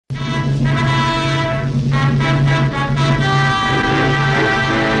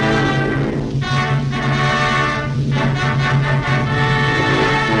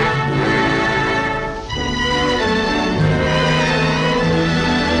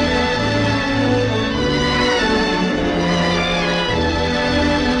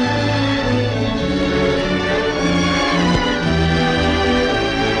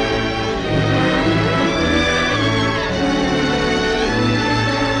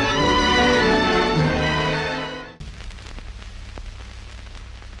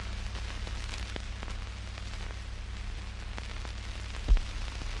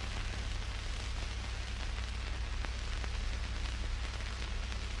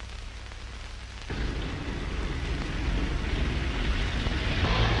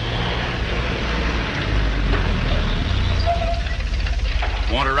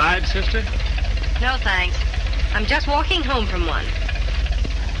ride, sister? No, thanks. I'm just walking home from one.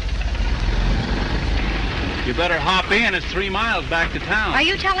 You better hop in. It's 3 miles back to town. Are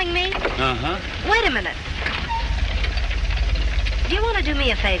you telling me? Uh-huh. Wait a minute. Do you want to do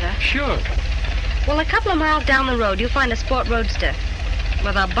me a favor? Sure. Well, a couple of miles down the road, you'll find a sport roadster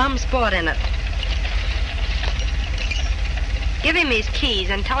with a bum sport in it. Give him his keys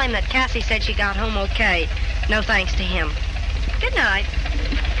and tell him that Cassie said she got home okay. No thanks to him. Good night.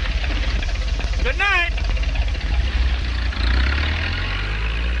 Good night.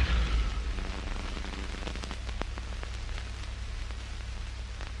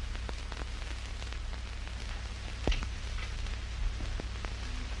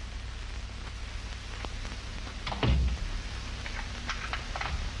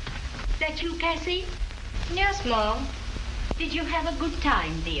 That you, Cassie? Yes, Mom. Did you have a good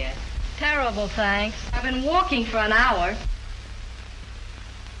time, dear? Terrible, thanks. I've been walking for an hour.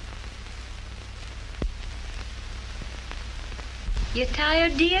 You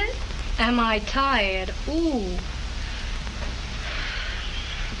tired, dear? Am I tired? Ooh.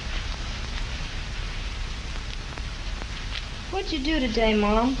 What'd you do today,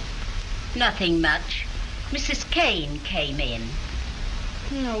 Mom? Nothing much. Mrs. Kane came in.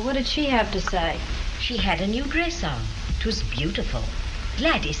 No, what did she have to say? She had a new dress on. It was beautiful.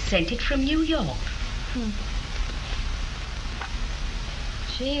 Gladys sent it from New York.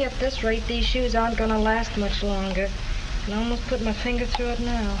 Gee, at this rate, these shoes aren't going to last much longer. I can almost put my finger through it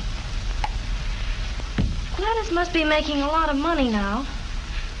now. Gladys must be making a lot of money now.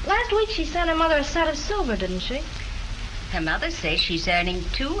 Last week she sent her mother a set of silver, didn't she? Her mother says she's earning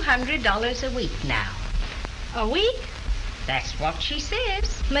 $200 a week now. A week? That's what she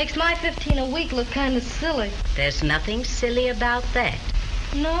says. Makes my 15 a week look kind of silly. There's nothing silly about that.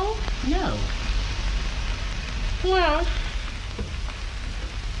 No? No. Well...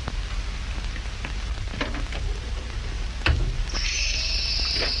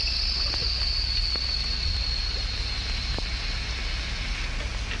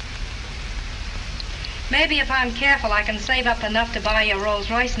 maybe if I'm careful, I can save up enough to buy you a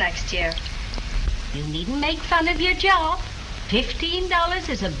Rolls Royce next year. You needn't make fun of your job. $15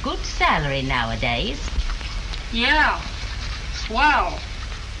 is a good salary nowadays. Yeah. Swell.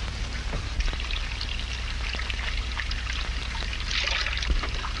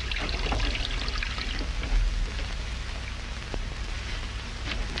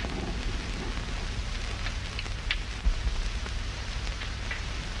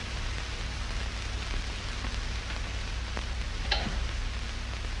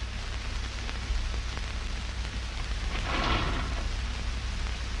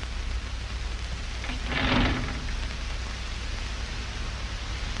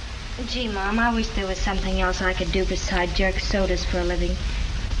 Gee, Mom, I wish there was something else I could do besides jerk sodas for a living.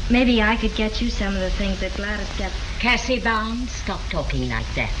 Maybe I could get you some of the things that Gladys got. Cassie Barnes, stop talking like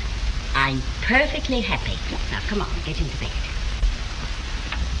that. I'm perfectly happy. Now, come on, get into bed.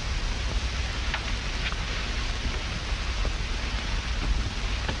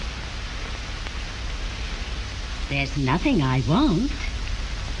 There's nothing I want.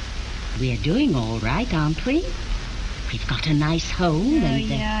 We're doing all right, aren't we? We've got a nice home and...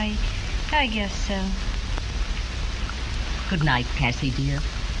 yeah, I guess so. Good night, Cassie, dear.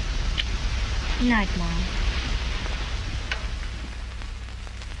 Night, Mom.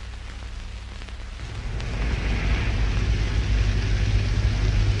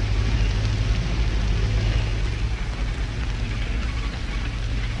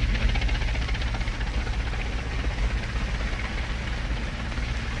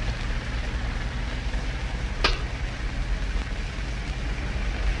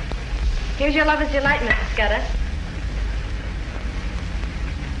 Here's your lover's delight, Mrs. Scudder.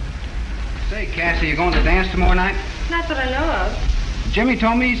 Say, Cassie, you going to dance tomorrow night? Not that I know of. Jimmy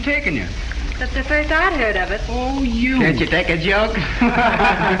told me he's taking you. That's the first I'd heard of it. Oh, you. Can't you take a joke? Don't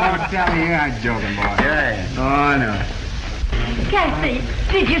tell me you're not joking, boy. Yeah. Oh, no. Cassie,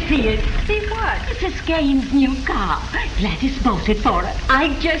 did you see it? See what? Mrs. Gaines' new car. Gladys voted for it.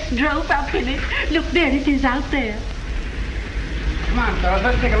 I just drove up in it. Look, there it is out there. Come on, fellas,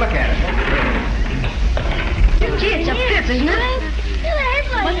 let's take a look at it. Gee, it's a pip, isn't it?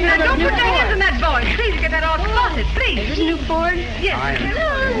 Now, don't put your hands on that boy. Please get that all spotted, please. Is this a new Ford? Yes.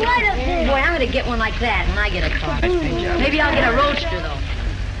 Boy, I'm going to get one like that when I get a car. Maybe I'll get a roadster, though.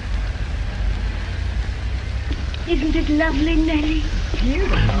 Isn't it lovely, Nellie?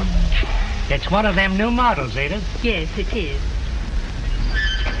 Beautiful. It's one of them new models, ain't it? Yes, it is.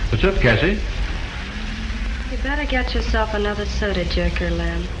 What's up, Cassie? You better get yourself another soda jerker,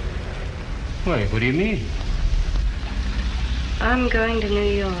 Lem. Wait, what do you mean? I'm going to New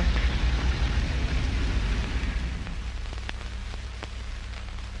York.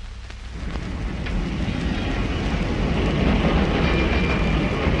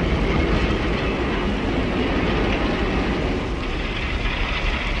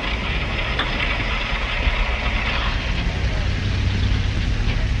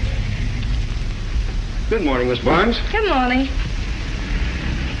 Good morning, Miss Barnes. Good morning.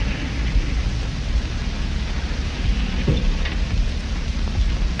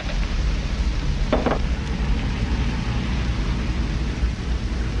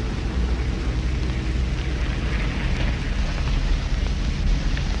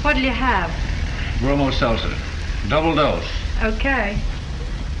 What'll you have? Bromo seltzer. Double dose. Okay.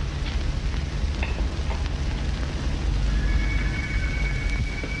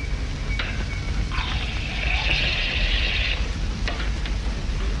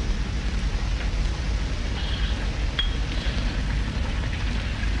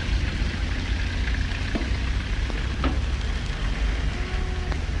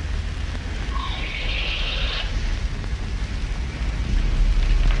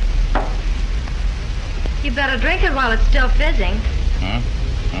 You better drink it while it's still fizzing.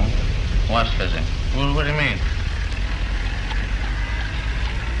 What's fizzing? What do you mean?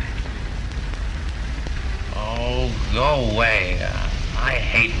 Oh, go away. I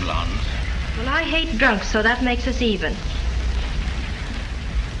hate blondes. Well, I hate drunks, so that makes us even.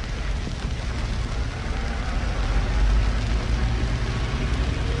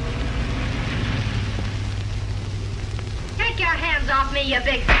 Take your hands off me, you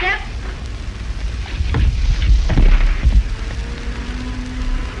big stiff.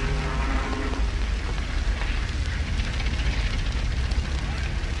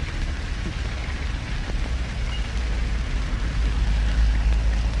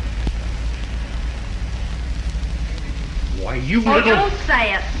 Why, you Oh, little... don't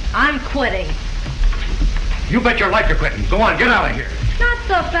say it. I'm quitting. You bet your life you're quitting. Go on, get out of here. Not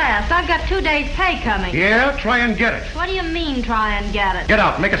so fast. I've got 2 days' pay coming. Yeah, try and get it. What do you mean, try and get it? Get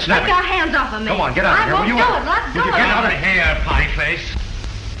out, make it Take snappy. your hands off of me. Come on, get out of here. I won't Will do you? it. Let go Would you of get me. out of Here, pie-face.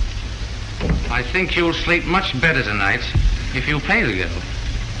 I think you'll sleep much better tonight if you pay to go.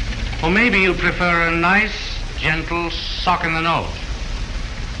 Or maybe you'll prefer a nice, gentle sock in the nose.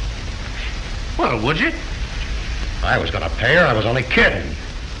 Well, would you? I was going to pay her. I was only kidding.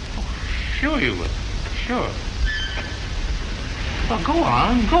 Sure you would. Sure. Well, go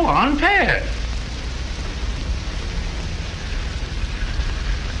on, pay her.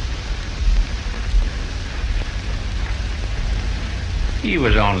 He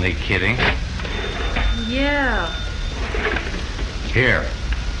was only kidding. Yeah. Here.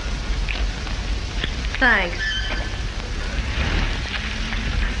 Thanks.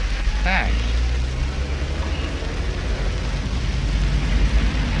 Thanks.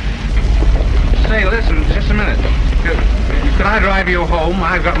 Say, listen, just a minute. Could I drive you home?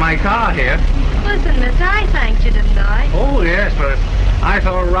 I've got my car here. Listen, miss, I thanked you, didn't I? Oh, yes, but I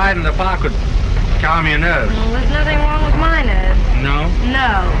thought a ride in the park would calm your nerves. Well, there's nothing wrong with my nerves. No?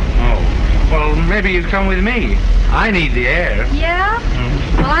 No. Oh. Well, maybe you'd come with me. I need the air. Yeah?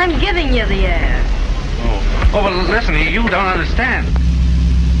 Well, I'm giving you the air. Oh, well, listen, you don't understand.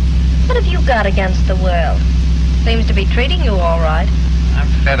 What have you got against the world? Seems to be treating you all right. I'm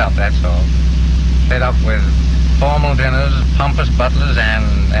fed up, that's all. Fed up with formal dinners, pompous butlers,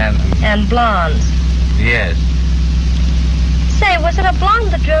 And blondes. Yes. Say, was it a blonde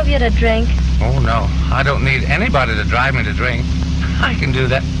that drove you to drink? Oh, no. I don't need anybody to drive me to drink. I can do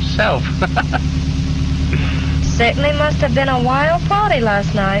that myself. Certainly must have been a wild party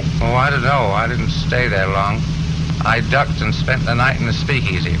last night. Oh, I don't know. I didn't stay there long. I ducked and spent the night in the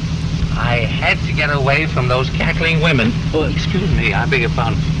speakeasy. I had to get away from those cackling women. Oh, excuse me. I beg your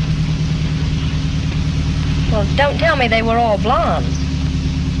pardon. Well, don't tell me they were all blondes.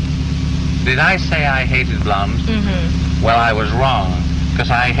 Did I say I hated blondes? Mm-hmm. Well, I was wrong, because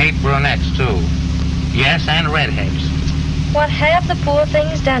I hate brunettes, too. Yes, and redheads. What have the poor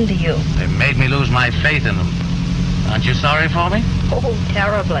things done to you? They made me lose my faith in them. Aren't you sorry for me? Oh,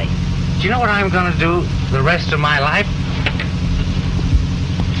 terribly. Do you know what I'm going to do the rest of my life?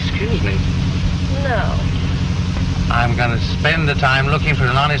 Excuse me. No. I'm going to spend the time looking for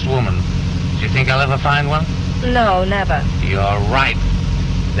an honest woman. Do you think I'll ever find one? No, never. You're right.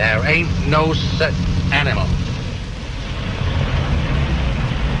 There ain't no such animal.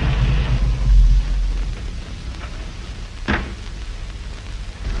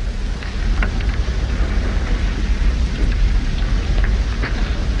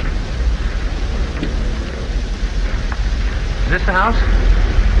 Is this the house?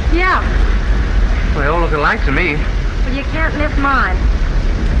 Yeah. Well, they all look alike to me. Well, you can't miss mine.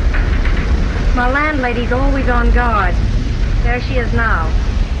 My landlady's always on guard. There she is now.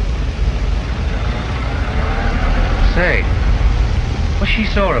 Say, what's she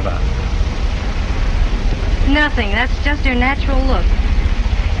sore about? Nothing. That's just her natural look.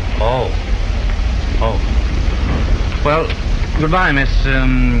 Oh. Well, goodbye, Miss,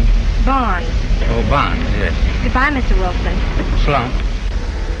 Bond. Oh, Bond, yes. Goodbye, Mr. Wilson. Slump.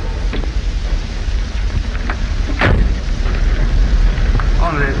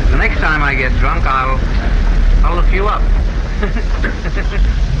 Oh, the next time I get drunk, I'll look you up.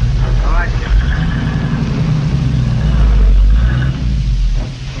 All right.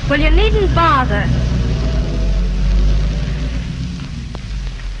 Well, you needn't bother.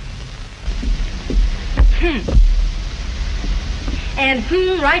 And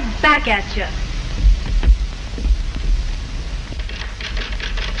right back at you.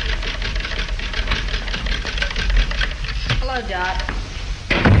 Hello, Dot.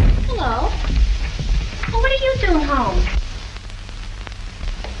 Hello. Well, what are you doing home?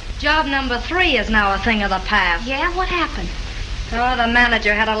 Job number 3 is now a thing of the past. Yeah, what happened? Oh, the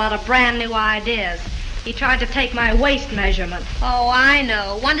manager had a lot of brand new ideas. He tried to take my waist measurement. Oh, I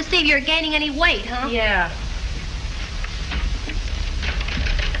know. Wanted to see if you were gaining any weight, huh? Yeah.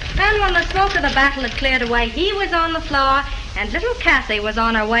 And when the smoke of the battle had cleared away, he was on the floor, and little Cassie was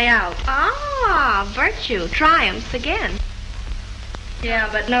on her way out. Ah, virtue triumphs again. Yeah,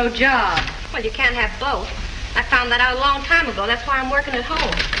 but no job. Well, you can't have both. I found that out a long time ago. That's why I'm working at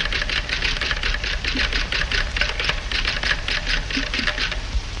home.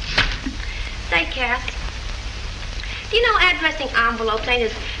 Say, Cass, do you know addressing envelopes ain't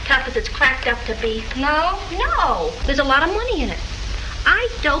as tough as it's cracked up to be? No? No. There's a lot of money in it. I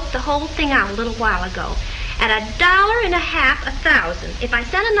doped the whole thing out a little while ago. At $1.50 1,000. If I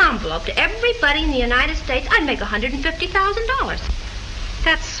sent an envelope to everybody in the United States, I'd make $150,000.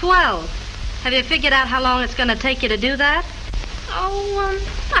 That's swell. Have you figured out how long it's going to take you to do that? Oh,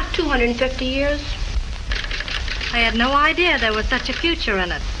 about 250 years. I had no idea there was such a future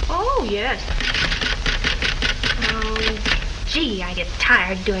in it. Oh, yes. Gee, I get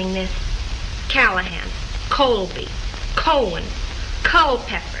tired doing this. Callahan, Colby, Cohen,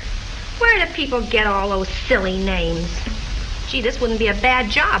 Culpepper. Where do people get all those silly names? Gee, this wouldn't be a bad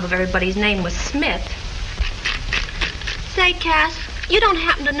job if everybody's name was Smith. Say, Cass, you don't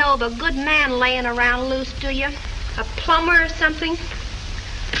happen to know of a good man laying around loose, do you? A plumber or something?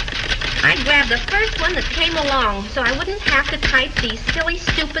 I'd grab the first one that came along so I wouldn't have to type these silly,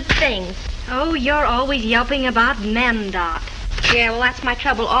 stupid things. Oh, you're always yelping about men, Dot. Yeah, well, that's my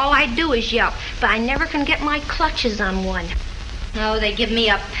trouble. All I do is yelp, but I never can get my clutches on one. Oh, they give me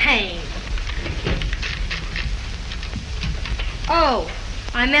a pain. Oh,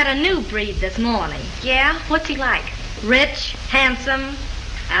 I met a new breed this morning. Yeah? What's he like? Rich, handsome,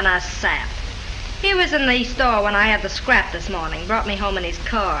 and a sap. He was in the store when I had the scrap this morning. Brought me home in his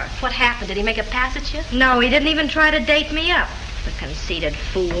car. What happened? Did he make a pass at you? No, he didn't even try to date me up. The conceited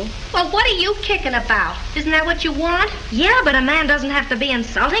fool. Well, what are you kicking about? Isn't that what you want? Yeah, but a man doesn't have to be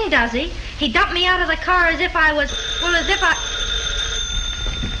insulting, does he? He dumped me out of the car as if I was... Well, as if I...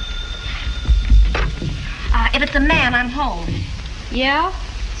 If it's a man, I'm home. Yeah?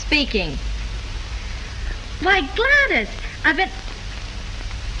 Speaking. Why, Gladys, I've been...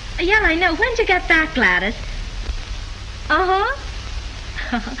 Yeah, I know. When'd you get back, Gladys? Uh-huh.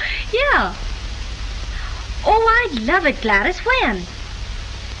 Yeah. Oh, I'd love it, Gladys. When?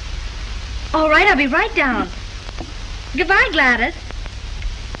 All right, I'll be right down. Goodbye, Gladys.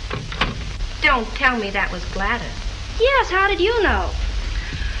 Don't tell me that was Gladys. Yes, how did you know?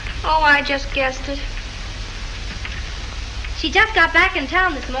 Oh, I just guessed it. She just got back in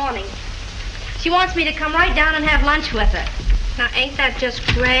town this morning. She wants me to come right down and have lunch with her. Now, ain't that just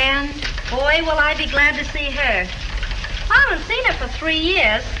grand? Boy, will I be glad to see her. I haven't seen her for 3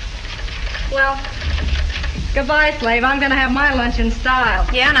 years. Well, goodbye, slave. I'm going to have my lunch in style.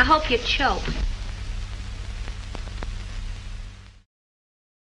 Yeah, and I hope you choke.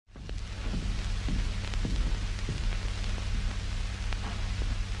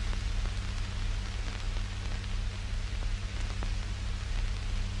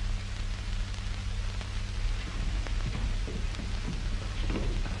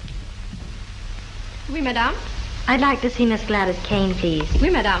 Oui, madame. I'd like to see Miss Gladys Kane, please. Oui,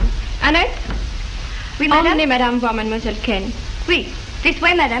 madame. Annette? Oui, madame. Emmenez madame voir mademoiselle Kane. Oui, this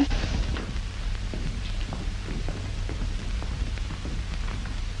way, madame.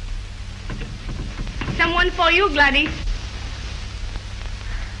 Someone for you, Gladys.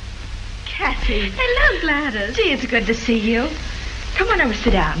 Cassie. Hello, Gladys. Gee, it's good to see you. Come on over,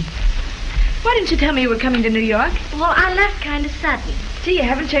 sit down. Why didn't you tell me you were coming to New York? Well, I left kind of sudden. Gee, you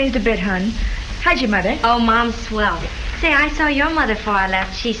haven't changed a bit, hon. How's your mother? Oh, Mom's swell. Say, I saw your mother before I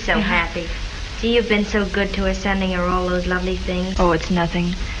left. She's so happy. Gee, you've been so good to her, sending her all those lovely things. Oh, it's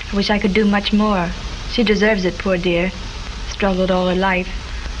nothing. I wish I could do much more. She deserves it, poor dear. Struggled all her life.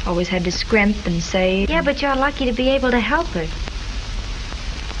 Always had to scrimp and save. Yeah, but you're lucky to be able to help her.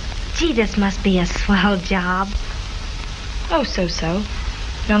 Gee, this must be a swell job. Oh, so-so.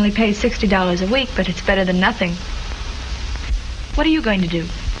 It only pays $60 a week, but it's better than nothing. What are you going to do?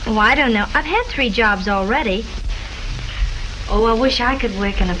 Oh, I don't know. I've had 3 jobs already. Oh, I wish I could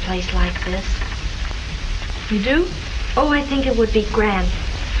work in a place like this. You do? Oh, I think it would be grand.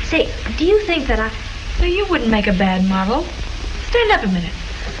 Say, do you think that I... Well, you wouldn't make a bad model. Stand up a minute.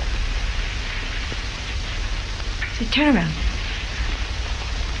 See, turn around.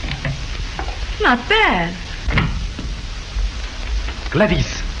 Not bad.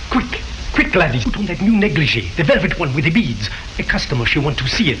 Gladys, quick, Gladys. Put on that new negligee, the velvet one with the beads. A customer, she wants to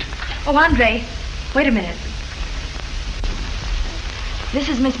see it. Oh, Andre, wait a minute. This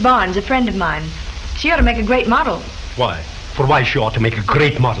is Miss Barnes, a friend of mine. She ought to make a great model. Why? For why she ought to make a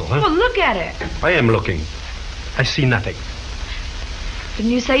great model, huh? Well, look at her. I am looking. I see nothing.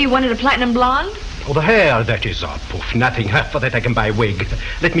 Didn't you say you wanted a platinum blonde? Oh, the hair, that is poof, nothing. For that I can buy a wig.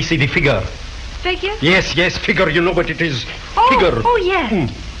 Let me see the figure. Figure? Yes, figure. You know what it is. Oh, Figure. Oh,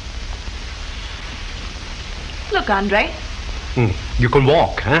 yes. Look, Andre. You can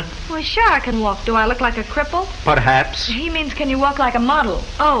walk, huh? Well, sure I can walk. Do I look like a cripple? Perhaps. He means can you walk like a model?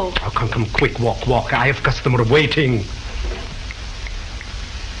 Oh. Oh, come, quick, walk. I have customer waiting.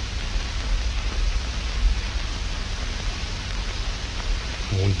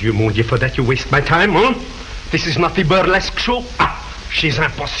 Mon Dieu, for that you waste my time, huh? This is not the burlesque show. She's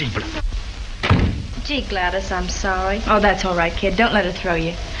impossible. Gee, Gladys, I'm sorry. Oh, that's all right, kid. Don't let her throw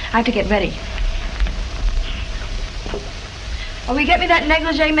you. I have to get ready. Oh, will you get me that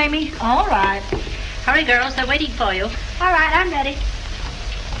negligee, Mamie? All right. Hurry, girls. They're waiting for you. All right, I'm ready.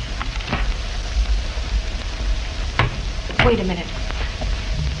 Wait a minute.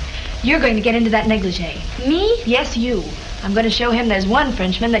 You're going to get into that negligee. Me? Yes, you. I'm going to show him there's one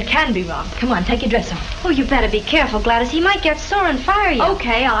Frenchman that can be robbed. Come on, take your dress off. Oh, you better be careful, Gladys. He might get sore and fire you.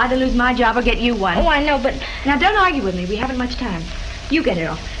 Okay, I'll either lose my job or get you one. Oh, I know, but... Now, don't argue with me. We haven't much time. You get it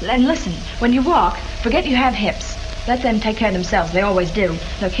off. And listen, when you walk, forget you have hips. Let them take care of themselves. They always do.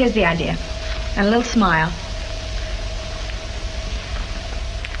 Look, here's the idea. And a little smile.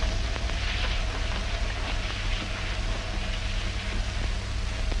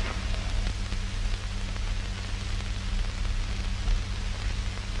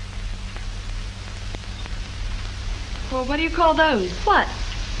 Well, what do you call those? What?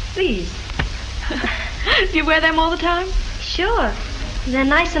 These. Do you wear them all the time? Sure. They're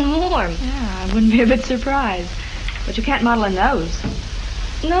nice and warm. Yeah, I wouldn't be a bit surprised. But you can't model in those.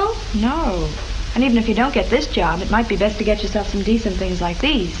 No? No. And even if you don't get this job, it might be best to get yourself some decent things like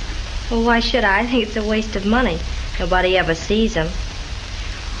these. Well, why should I? I think it's a waste of money. Nobody ever sees them.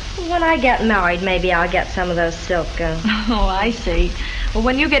 When I get married, maybe I'll get some of those silk. Oh, I see. Well,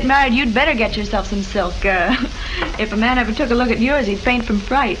 when you get married, you'd better get yourself some silk. If a man ever took a look at yours, he'd faint from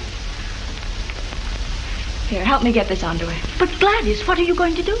fright. Here, help me get this underwear. But Gladys, what are you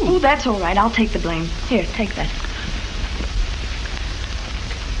going to do? Oh, that's all right. I'll take the blame. Here, take that.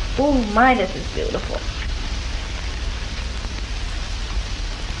 Oh, my, this is beautiful.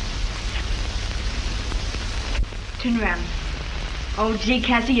 Turn around. Oh, gee,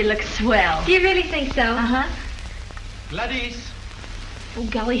 Cassie, you look swell. Do you really think so? Uh-huh. Gladys. Oh,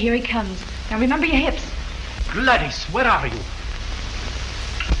 golly, here he comes. Now, remember your hips. Gladys, where are you?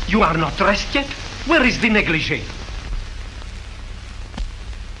 You are not dressed yet? Where is the negligee?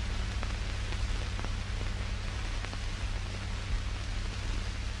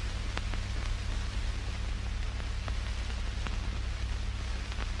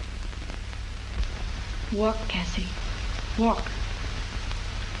 Walk, Cassie. Walk.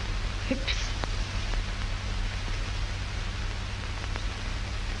 Hips.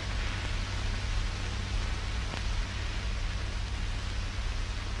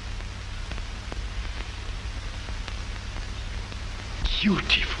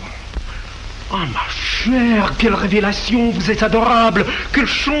 Beautiful. Ah, ma chère, quelle révélation, vous êtes adorable. Quel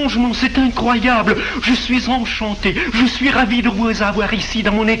changement, c'est incroyable. Je suis enchanté. Je suis ravi de vous avoir ici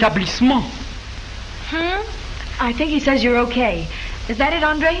dans mon établissement. I think he says you're okay. Is that it,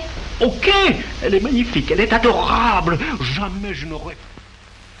 Andre? Ok, elle est magnifique, elle est adorable. Jamais je n'aurais...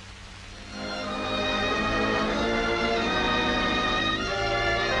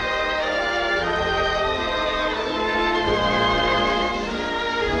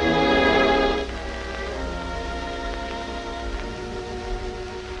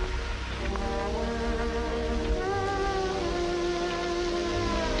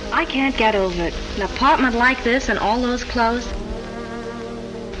 I can't get over it. An apartment like this and all those clothes.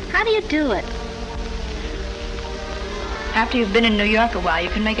 How do you do it? After you've been in New York a while, you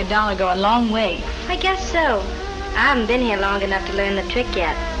can make $1 go a long way. I guess so. I haven't been here long enough to learn the trick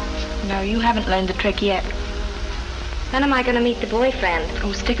yet. No, you haven't learned the trick yet. When am I going to meet the boyfriend?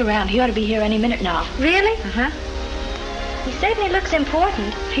 Oh, stick around. He ought to be here any minute now. Really? Uh-huh. He certainly looks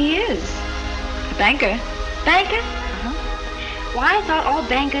important. He is. A banker. Banker? Uh-huh. Why, I thought all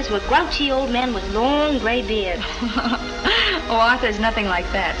bankers were grouchy old men with long gray beards. Oh, Arthur's nothing like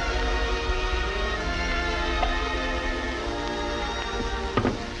that.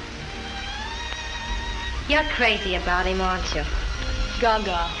 You're crazy about him, aren't you?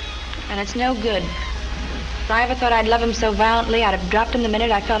 Gaga. And it's no good. If I ever thought I'd love him so violently, I'd have dropped him the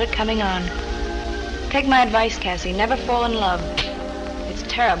minute I felt it coming on. Take my advice, Cassie. Never fall in love. It's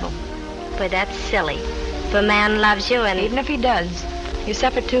terrible. But that's silly. If a man loves you and... Even if he does, you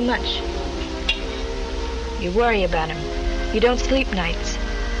suffer too much. You worry about him. You don't sleep nights.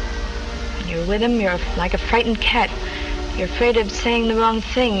 When you're with him, you're like a frightened cat. You're afraid of saying the wrong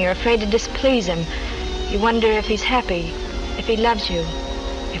thing. You're afraid to displease him. You wonder if he's happy, if he loves you,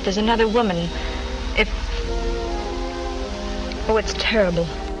 if there's another woman, if... Oh, it's terrible.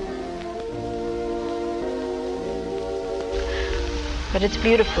 But it's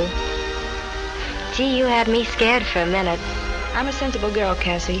beautiful. Gee, you had me scared for a minute. I'm a sensible girl,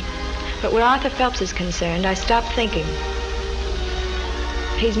 Cassie. But where Arthur Phelps is concerned, I stopped thinking.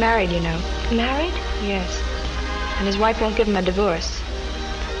 He's married, you know. Married? Yes. And his wife won't give him a divorce.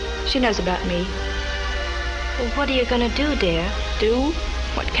 She knows about me. Well, what are you going to do, dear? Do?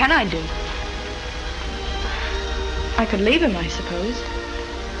 What can I do? I could leave him, I suppose.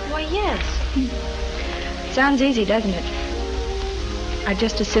 Why, yes. Sounds easy, doesn't it? I'd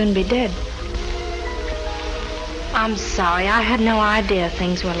just as soon be dead. I'm sorry. I had no idea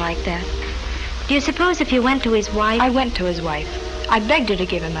things were like that. Do you suppose if you went to his wife... I went to his wife. I begged her to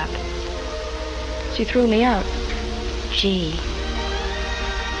give him up. She threw me out. Gee.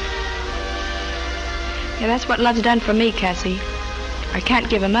 Yeah, that's what love's done for me, Cassie. I can't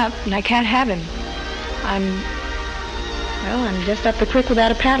give him up, and I can't have him. I'm just up the creek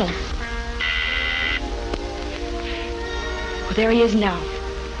without a paddle. Well, there he is now.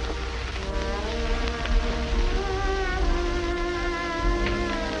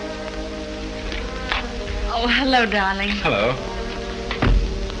 Oh, hello, darling. Hello.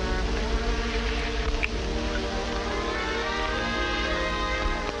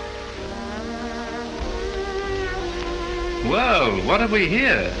 Well, what have we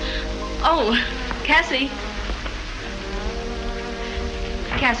here? Oh, Cassie.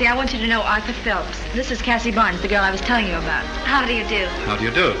 Cassie, I want you to know Arthur Phelps. This is Cassie Barnes, the girl I was telling you about. How do you do? How do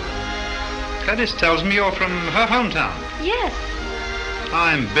you do? Gladys tells me you're from her hometown. Yes.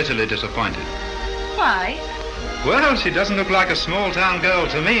 I'm bitterly disappointed. Why? Well, she doesn't look like a small-town girl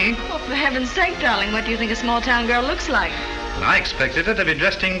to me. Well, for heaven's sake, darling, what do you think a small-town girl looks like? And I expected her to be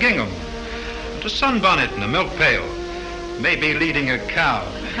dressed in gingham, with a sunbonnet and a milk pail, maybe leading a cow.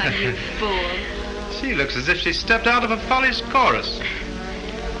 You fool. She looks as if she stepped out of a Follies chorus.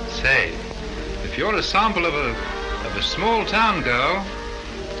 Say, if you're a sample of a small-town girl,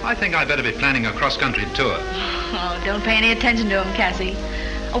 I think I'd better be planning a cross-country tour. Oh, don't pay any attention to him, Cassie.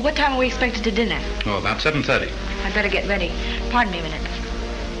 Oh, what time are we expected to dinner? Oh, about 7:30. I'd better get ready. Pardon me a minute.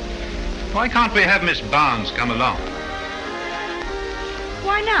 Why can't we have Miss Barnes come along?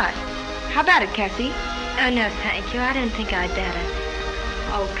 Why not? How about it, Cassie? Oh, no, thank you. I don't think I'd better.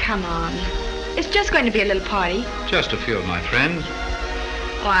 Oh, come on. It's just going to be a little party. Just a few of my friends.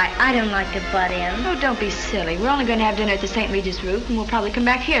 Why, I don't like to butt in. Oh, don't be silly. We're only going to have dinner at the St. Regis Root, and we'll probably come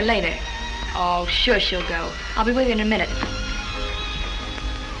back here later. Oh, sure she'll go. I'll be with you in a minute.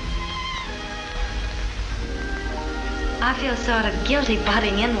 I feel sort of guilty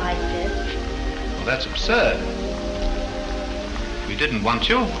butting in like this. Well, that's absurd. If we didn't want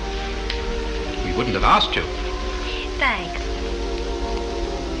you, we wouldn't have asked you. Thanks.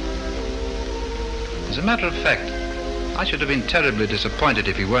 As a matter of fact, I should have been terribly disappointed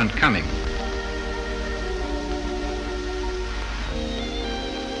if you weren't coming.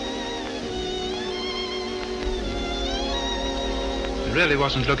 I really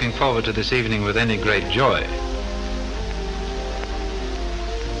wasn't looking forward to this evening with any great joy.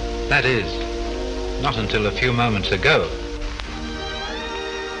 That is, not until a few moments ago.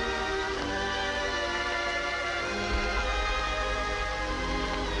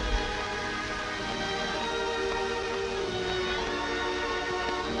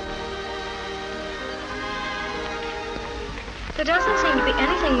 There doesn't seem to be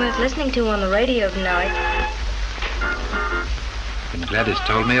anything worth listening to on the radio tonight. Gladys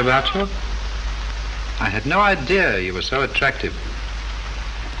told me about you. I had no idea you were so attractive.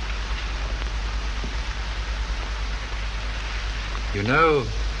 You know,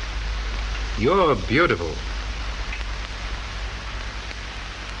 you're beautiful.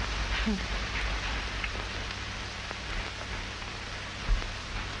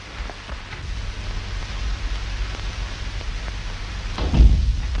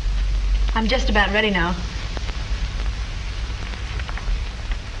 I'm just about ready now.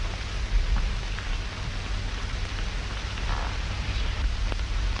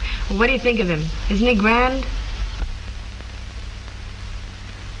 What do you think of him? Isn't he grand?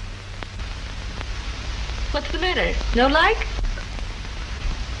 What's the matter? No like?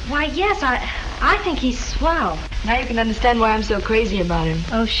 Why, yes, I think he's swell. Now you can understand why I'm so crazy about him.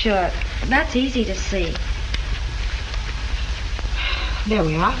 Oh, sure. That's easy to see. There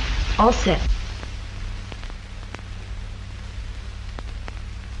we are. All set.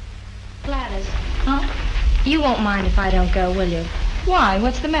 Gladys. Huh? You won't mind if I don't go, will you? Why?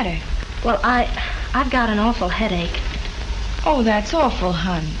 What's the matter? Well, I've got an awful headache. Oh, that's awful,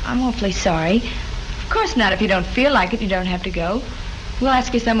 hon. I'm awfully sorry. Of course not. If you don't feel like it, you don't have to go. We'll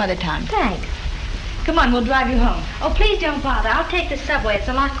ask you some other time. Thanks. Come on, we'll drive you home. Oh, please don't bother. I'll take the subway. It's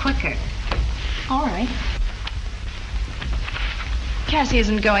a lot quicker. All right. Cassie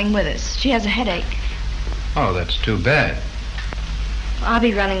isn't going with us. She has a headache. Oh, that's too bad. I'll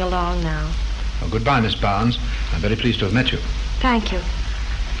be running along now. Oh, goodbye, Miss Barnes. I'm very pleased to have met you. Thank you.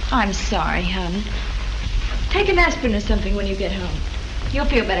 I'm sorry, hon. Take an aspirin or something when you get home. You'll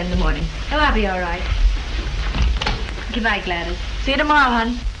feel better in the morning. Oh, I'll be all right. Goodbye, Gladys. See you tomorrow,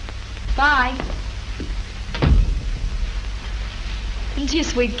 hon. Bye. Isn't she a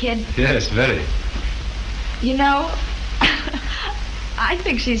sweet kid? Yes, very. You know, I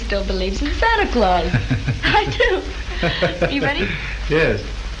think she still believes in Santa Claus. I do. You ready? Yes.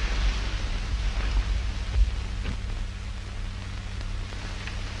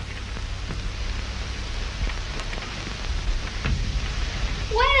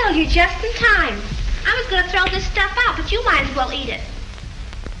 Well, you're just in time. I was going to throw this stuff out, but you might as well eat it.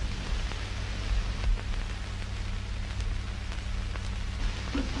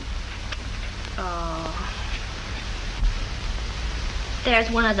 Oh. There's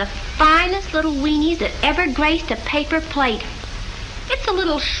one of the finest little weenies that ever graced a paper plate. It's a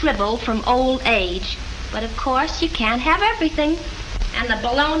little shriveled from old age, but of course you can't have everything. And the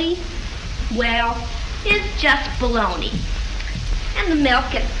bologna, well, it's just bologna. And the milk,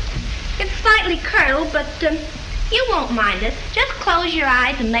 it's slightly curdled, but you won't mind it. Just close your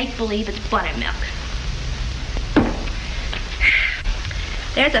eyes and make believe it's buttermilk.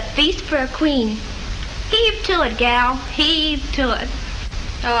 There's a feast for a queen. Heave to it, gal. Heave to it.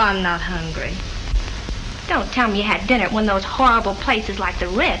 Oh, I'm not hungry. Don't tell me you had dinner at one of those horrible places like the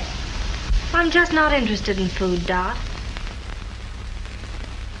Ritz. I'm just not interested in food, Dot.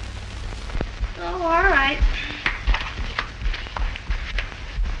 Oh, all right.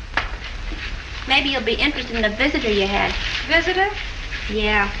 Maybe you'll be interested in the visitor you had. Visitor?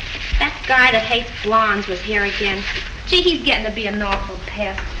 Yeah. That guy that hates blondes was here again. Gee, he's getting to be an awful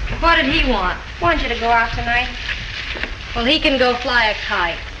pest. What did he want? Wanted you to go out tonight. Well, he can go fly a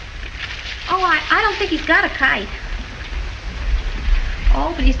kite. Oh, I don't think he's got a kite.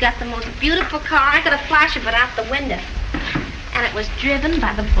 Oh, but he's got the most beautiful car. I got a flash of it out the window. And it was driven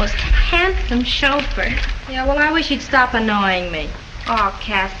by the most handsome chauffeur. Yeah, well, I wish he'd stop annoying me. Oh,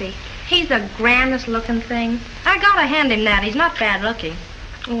 Cassie, he's the grandest looking thing. I gotta hand him that. He's not bad looking.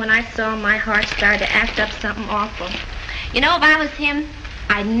 When I saw him, my heart started to act up something awful. You know, if I was him,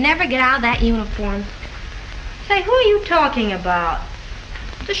 I'd never get out of that uniform. Say, who are you talking about?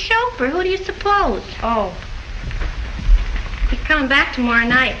 The chauffeur, who do you suppose? Oh. He's coming back tomorrow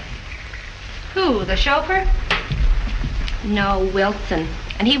night. Who, the chauffeur? No, Wilson.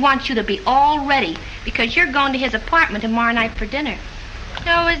 And he wants you to be all ready because you're going to his apartment tomorrow night for dinner.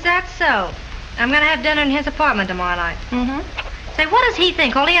 Oh, is that so? I'm gonna have dinner in his apartment tomorrow night. Mm-hmm. Say, what does he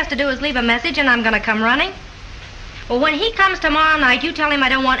think? All he has to do is leave a message and I'm gonna come running? Well, when he comes tomorrow night, you tell him I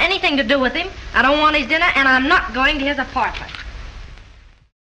don't want anything to do with him. I don't want his dinner, and I'm not going to his apartment.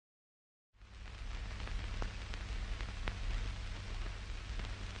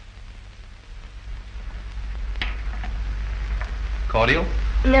 Cordial?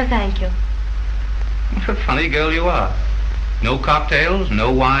 No, thank you. What a funny girl you are. No cocktails, no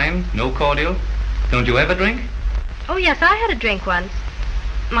wine, no cordial. Don't you ever drink? Oh, yes, I had a drink once.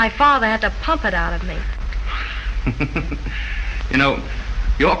 My father had to pump it out of me. You know,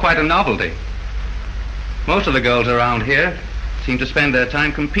 you're quite a novelty. Most of the girls around here seem to spend their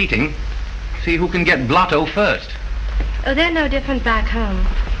time competing, see who can get blotto first. Oh, they're no different back home.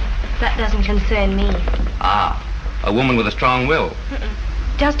 That doesn't concern me. Ah, a woman with a strong will.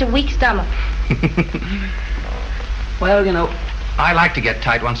 Just a weak stomach. Well, you know, I like to get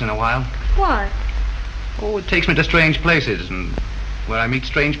tight once in a while. Why? Oh, it takes me to strange places and where I meet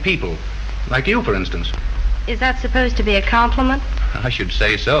strange people. Like you, for instance. Is that supposed to be a compliment? I should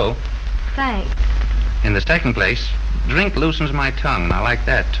say so. Thanks. In the second place, drink loosens my tongue, and I like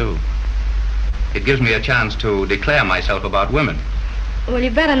that, too. It gives me a chance to declare myself about women. Well, you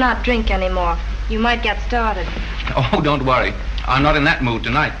better not drink anymore. You might get started. Oh, don't worry. I'm not in that mood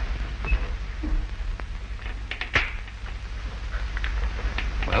tonight.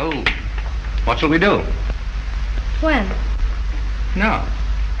 Well, what shall we do? When? No.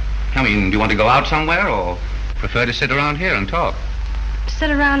 I mean, do you want to go out somewhere, or prefer to sit around here and talk? Sit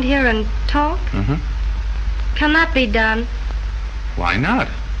around here and talk? Mm-hmm. Can that be done? Why not?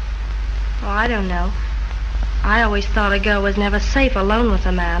 Oh, I don't know. I always thought a girl was never safe alone with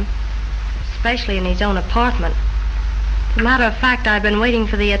a man, especially in his own apartment. As a matter of fact, I've been waiting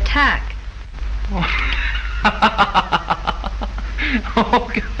for the attack.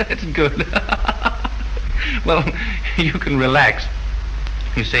 Oh, that's good. Well, you can relax.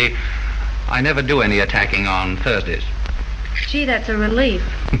 You see, I never do any attacking on Thursdays. Gee, that's a relief.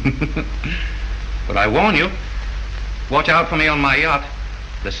 But I warn you, watch out for me on my yacht.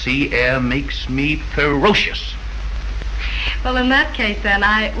 The sea air makes me ferocious. Well, in that case, then,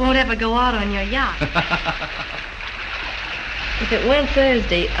 I won't ever go out on your yacht. If it weren't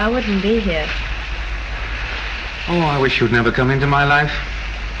Thursday, I wouldn't be here. Oh, I wish you'd never come into my life.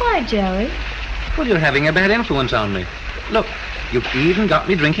 Why, Jerry? Well, you're having a bad influence on me. Look, you've even got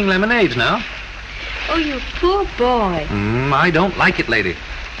me drinking lemonades now. Oh, you poor boy. I don't like it, lady.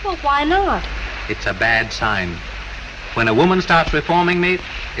 Well, why not? It's a bad sign. When a woman starts reforming me,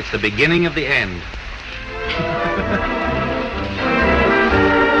 it's the beginning of the end.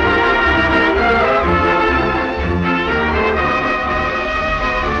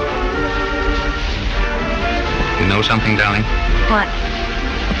 You know something, darling? What?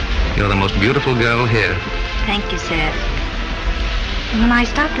 You're the most beautiful girl here. Thank you, sir. When I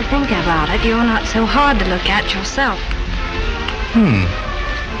stop to think about it, you're not so hard to look at yourself.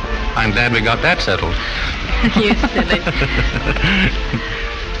 I'm glad we got that settled. You silly.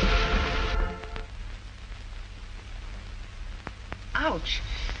 Ouch.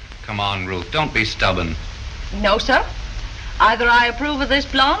 Come on, Ruth. Don't be stubborn. No, sir. Either I approve of this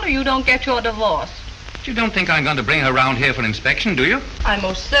blonde or you don't get your divorce. But you don't think I'm going to bring her round here for inspection, do you? I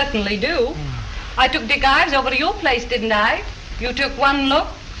most certainly do. I took Dick Ives over to your place, didn't I? You took one look,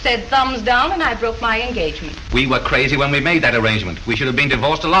 said thumbs down, and I broke my engagement. We were crazy when we made that arrangement. We should have been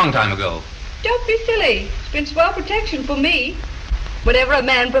divorced a long time ago. Don't be silly. It's been swell protection for me. Whenever a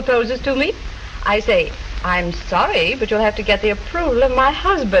man proposes to me, I say, I'm sorry, but you'll have to get the approval of my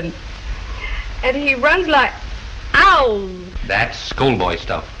husband. And he runs like, ow! That's schoolboy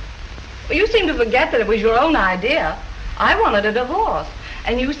stuff. Well, you seem to forget that it was your own idea. I wanted a divorce,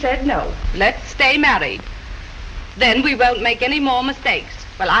 and you said no. Let's stay married. Then we won't make any more mistakes.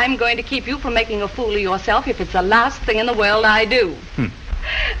 Well, I'm going to keep you from making a fool of yourself if it's the last thing in the world I do.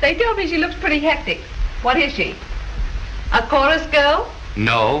 They tell me she looks pretty hectic. What is she? A chorus girl?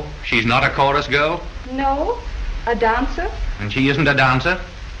 No, she's not a chorus girl. No. A dancer? And she isn't a dancer.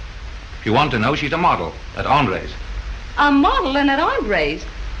 If you want to know, she's a model at Andre's. A model and at Andre's?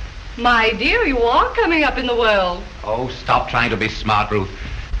 My dear, you are coming up in the world. Oh, stop trying to be smart, Ruth.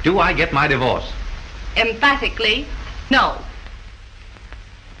 Do I get my divorce? Emphatically, no.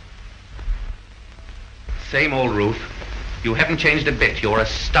 Same old Ruth. You haven't changed a bit. You're as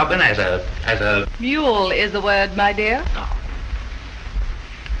stubborn as a... Mule is the word, my dear. Oh.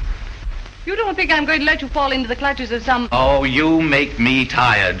 You don't think I'm going to let you fall into the clutches of some... Oh, you make me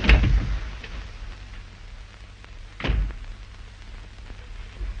tired.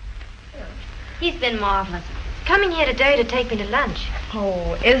 He's been marvelous. Coming here today to take me to lunch.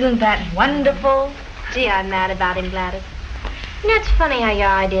 Oh, isn't that wonderful? Gee, I'm mad about him, Gladys. You know, it's funny how your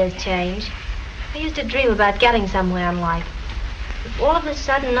ideas change. I used to dream about getting somewhere in life. But all of a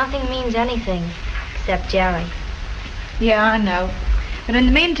sudden, nothing means anything, except Jerry. Yeah, I know. But in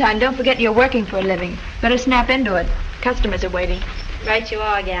the meantime, don't forget you're working for a living. Better snap into it. Customers are waiting. Right you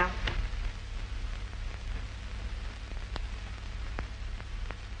are, gal.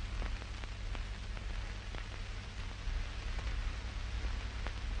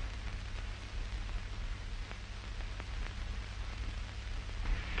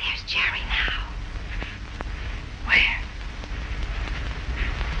 There's Jerry now. Where?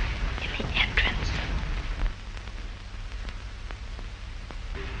 In the entrance.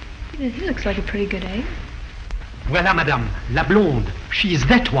 He looks like a pretty good egg. Voilà, madame, la blonde. She is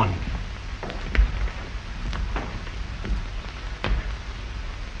that one.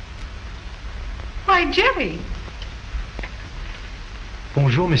 Why, Jerry.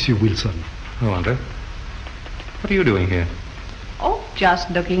 Bonjour, Monsieur Wilson. Oh, Andre. What are you doing here? Oh, just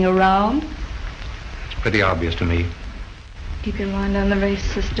looking around. It's pretty obvious to me. Keep your mind on the race,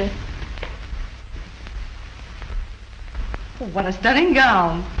 sister. Oh, what a stunning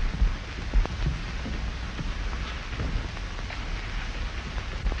gown.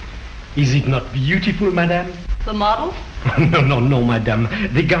 Is it not beautiful, madame? The model? No, madame.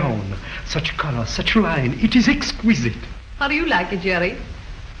 The gown. Such color, such line. It is exquisite. How do you like it, Jerry?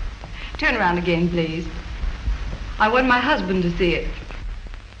 Turn around again, please. I want my husband to see it.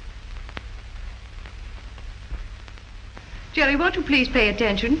 Jerry, won't you please pay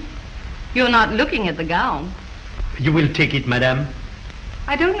attention? You're not looking at the gown. You will take it, madame?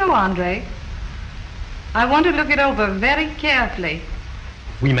 I don't know, Andre. I want to look it over very carefully.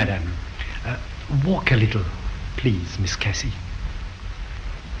 Oui, madame. Walk a little, please, Miss Cassie.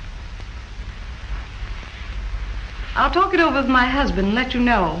 I'll talk it over with my husband and let you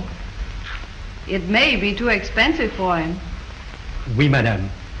know. It may be too expensive for him. Oui, madame.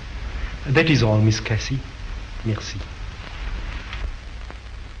 That is all, Miss Cassie. Merci.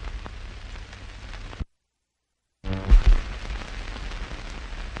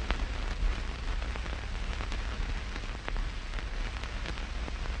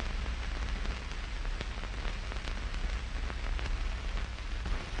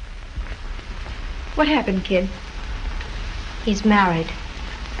 What happened, kid? He's married.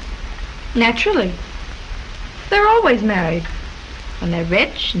 Naturally. They're always married. When they're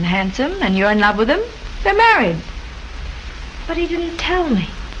rich and handsome and you're in love with them, they're married. But he didn't tell me.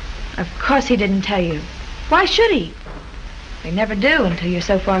 Of course he didn't tell you. Why should he? They never do until you're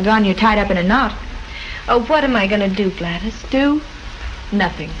so far gone you're tied up in a knot. Oh, what am I going to do, Gladys? Do?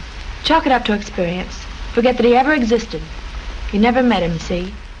 Nothing. Chalk it up to experience. Forget that he ever existed. You never met him,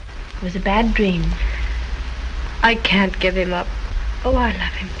 see? It was a bad dream. I can't give him up. Oh, I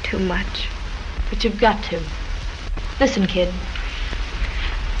love him too much. But you've got to. Listen, kid.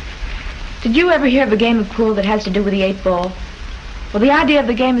 Did you ever hear of a game of pool that has to do with the 8 ball? Well, the idea of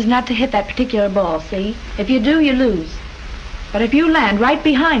the game is not to hit that particular ball, see? If you do, you lose. But if you land right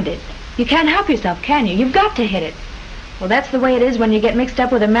behind it, you can't help yourself, can you? You've got to hit it. Well, that's the way it is when you get mixed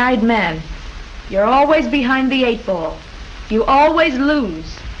up with a married man. You're always behind the 8 ball. You always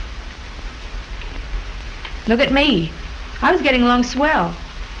lose. Look at me. I was getting along swell.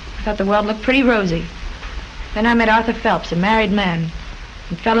 I thought the world looked pretty rosy. Then I met Arthur Phelps, a married man,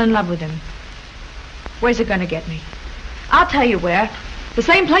 and fell in love with him. Where's it going to get me? I'll tell you where. The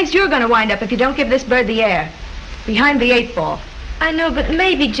same place you're going to wind up if you don't give this bird the air. Behind the 8 ball. I know, but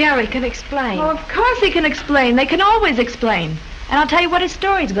maybe Jerry can explain. Oh, of course he can explain. They can always explain. And I'll tell you what his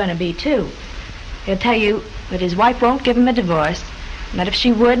story's going to be, too. He'll tell you that his wife won't give him a divorce, and that if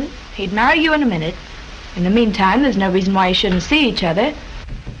she would, he'd marry you in a minute. In the meantime, there's no reason why you shouldn't see each other.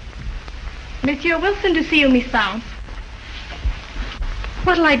 Monsieur Wilson to see you, Miss Bounce.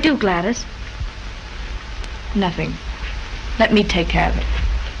 What'll I do, Gladys? Nothing. Let me take care of it.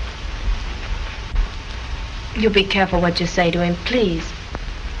 You be careful what you say to him, please.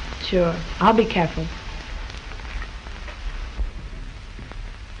 Sure, I'll be careful.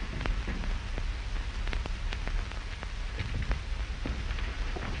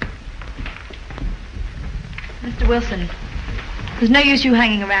 Mr. Wilson, there's no use you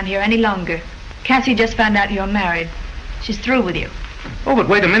hanging around here any longer. Cassie just found out you're married. She's through with you. Oh, but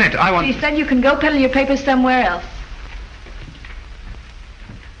wait a minute. I want... She said you can go peddle your papers somewhere else.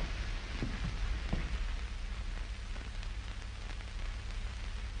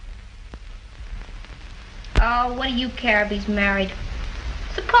 Oh, what do you care if he's married?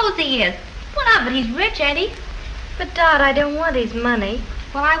 Suppose he is. What of it? He's rich, ain't he? But, Dot, I don't want his money.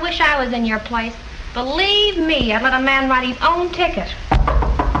 Well, I wish I was in your place. Believe me, I'd let a man write his own ticket.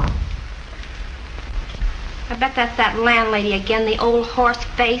 I bet that's that landlady again, the old horse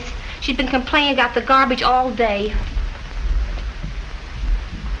face. She's been complaining about the garbage all day.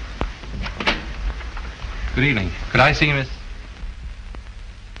 Good evening. Could I see Miss...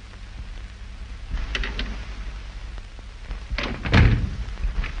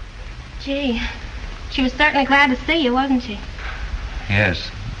 Gee, she was certainly glad to see you, wasn't she? Yes.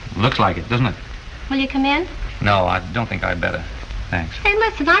 Looks like it, doesn't it? Will you come in? No, I don't think I'd better. Thanks. Hey,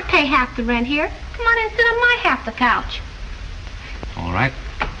 listen, I pay half the rent here. Come on in and sit on my half the couch. All right.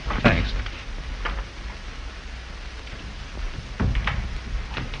 Thanks.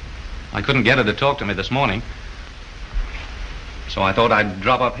 I couldn't get her to talk to me this morning, so I thought I'd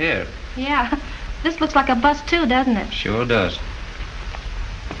drop up here. Yeah. This looks like a bus, too, doesn't it? Sure does.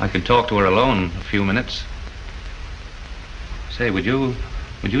 I could talk to her alone a few minutes. Say, would you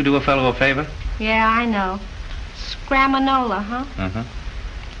do a fellow a favor? Yeah, I know. Scramanola, huh? Uh-huh.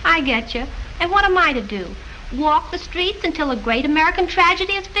 I get you. And what am I to do? Walk the streets until a great American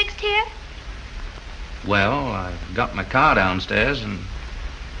tragedy is fixed here? Well, I've got my car downstairs, and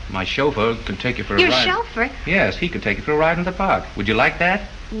my chauffeur could take you for a Your ride. Your chauffeur? Yes, he could take you for a ride in the park. Would you like that?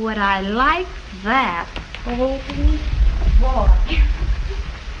 Would I like that? Oh, boy.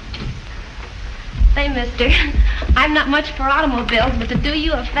 Say, mister, I'm not much for automobiles, but to do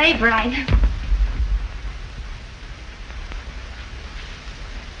you a favor,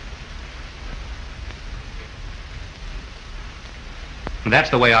 That's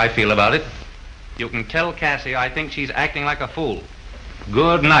the way I feel about it. You can tell Cassie I think she's acting like a fool.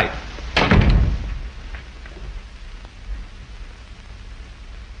 Good night.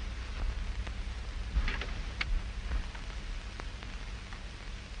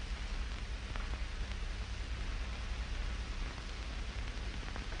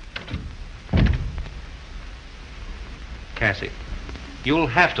 Cassie, you'll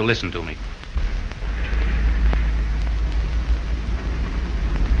have to listen to me.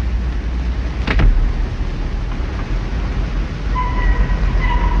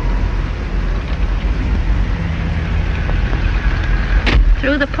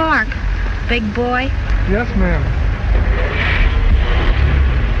 Through the park, big boy. Yes, ma'am.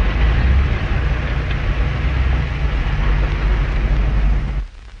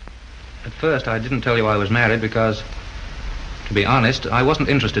 At first, I didn't tell you I was married because, to be honest, I wasn't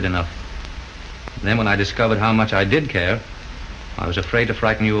interested enough. Then when I discovered how much I did care, I was afraid to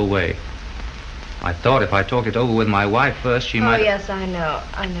frighten you away. I thought if I talked it over with my wife first, she might... Oh, yes, I know.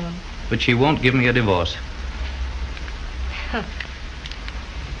 But she won't give me a divorce. Huh.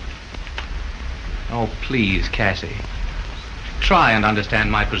 Oh, please, Cassie. Try and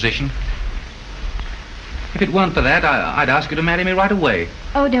understand my position. If it weren't for that, I'd ask you to marry me right away.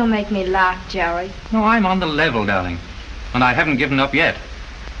 Oh, don't make me laugh, Jerry. No, I'm on the level, darling. And I haven't given up yet.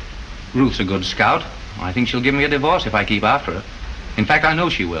 Ruth's a good scout. I think she'll give me a divorce if I keep after her. In fact, I know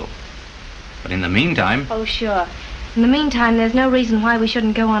she will. But in the meantime... Oh, sure. In the meantime, there's no reason why we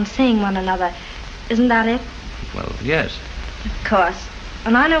shouldn't go on seeing one another. Isn't that it? Well, yes. Of course.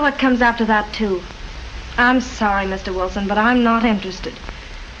 And I know what comes after that, too. I'm sorry, Mr. Wilson, but I'm not interested.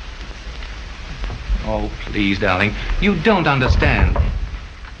 Oh, please, darling. You don't understand.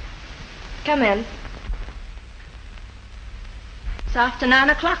 Come in. It's after 9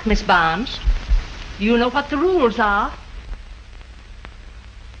 o'clock, Miss Barnes. You know what the rules are.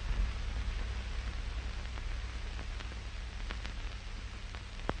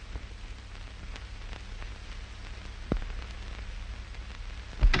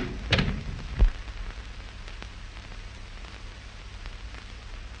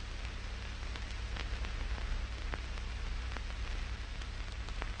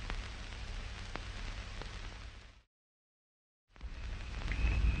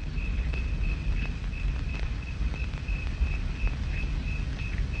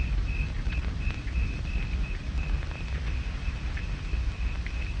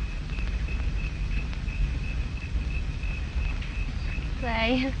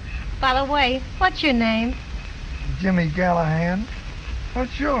 Say, by the way, what's your name? Jimmy Callahan.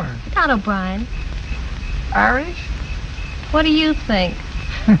 What's yours? Todd O'Brien. Irish? What do you think?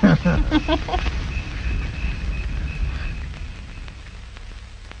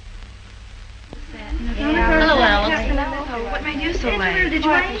 Hello, Alice. What made you so late? Did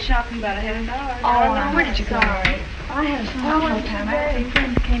you write? Shopping about a half an hour. Oh, no, where did you go? I had a small time. I had some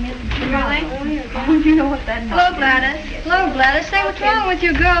friends came in. Really? Oh, you know what that Hello, Gladys. Hello, Gladys. Say, what's wrong with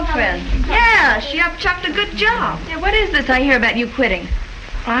your girlfriend? Yeah, she upchucked a good job. Yeah, what is this I hear about you quitting?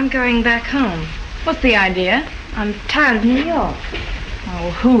 I'm going back home. What's the idea? I'm tired of New York.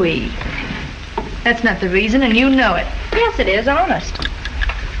 Oh, hooey. That's not the reason, and you know it. Yes, it is, honest.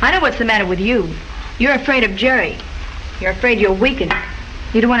 I know what's the matter with you. You're afraid of Jerry. You're afraid you're weakened.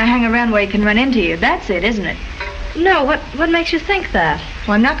 You don't want to hang around where he can run into you. That's it, isn't it? No, what makes you think that?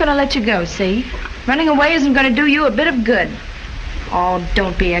 Well, I'm not going to let you go, see? Running away isn't going to do you a bit of good. Oh,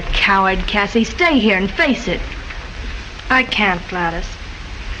 don't be a coward, Cassie. Stay here and face it. I can't, Gladys.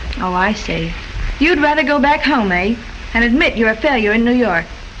 Oh, I see. You'd rather go back home, eh? And admit you're a failure in New York.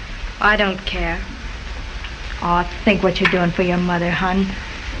 I don't care. Oh, think what you're doing for your mother, hon.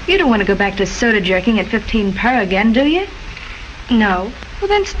 You don't want to go back to soda jerking at 15 per again, do you? No. Well,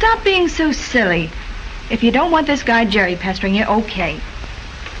 then stop being so silly. If you don't want this guy Jerry pestering you, okay.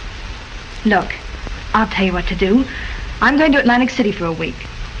 Look, I'll tell you what to do. I'm going to Atlantic City for a week.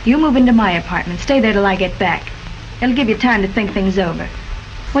 You move into my apartment. Stay there till I get back. It'll give you time to think things over.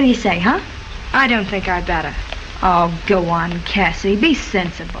 What do you say, huh? I don't think I'd better. Oh, go on, Cassie. Be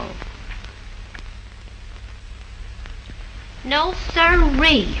sensible. No,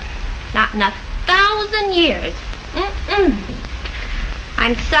 sirree. Not in 1,000 years. Mm-mm.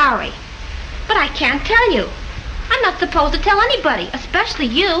 I'm sorry, but I can't tell you. I'm not supposed to tell anybody, especially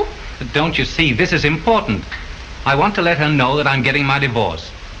you. But don't you see, this is important. I want to let her know that I'm getting my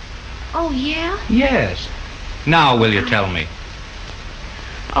divorce. Oh, yeah? Yes. Now will you tell me?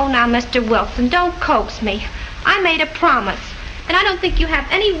 Oh, now, Mr. Wilson, don't coax me. I made a promise, and I don't think you have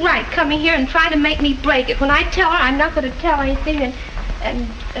any right coming here and trying to make me break it. When I tell her I'm not going to tell anything, and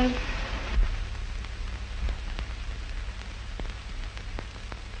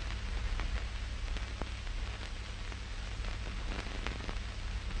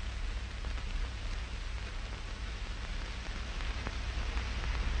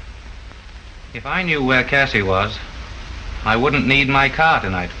If I knew where Cassie was, I wouldn't need my car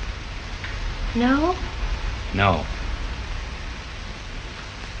tonight. No? No.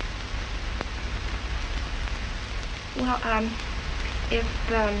 Well, if,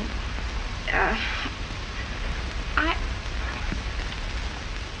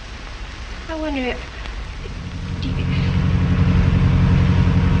 I wonder if...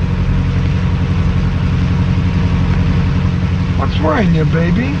 What's worrying you,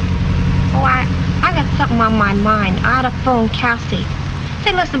 baby? Oh, I got something on my mind. I ought to phone Cassie.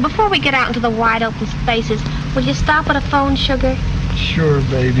 Say, listen, before we get out into the wide open spaces, will you stop at a phone, sugar? Sure,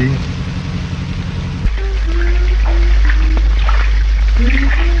 baby.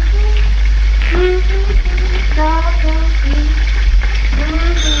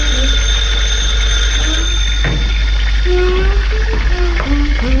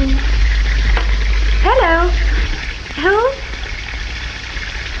 Hello. Who?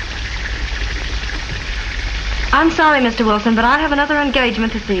 I'm sorry, Mr. Wilson, but I have another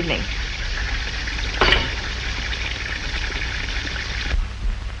engagement this evening.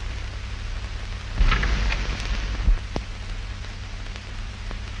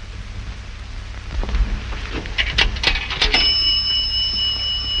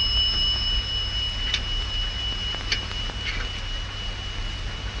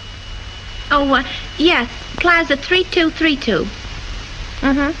 Oh, yes, Plaza 3232.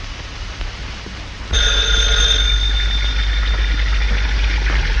 Mm-hmm.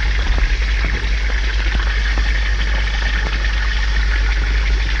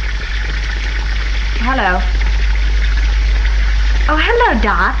 Hello. Oh, hello,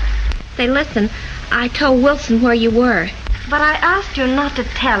 Dot. Say, listen, I told Wilson where you were. But I asked you not to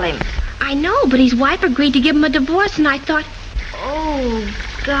tell him. I know, but his wife agreed to give him a divorce, and I thought... Oh,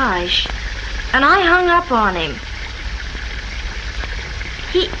 gosh. And I hung up on him.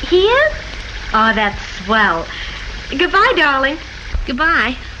 He is? Oh, that's swell. Goodbye, darling.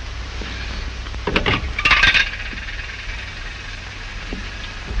 Goodbye.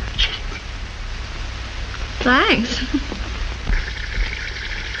 Thanks.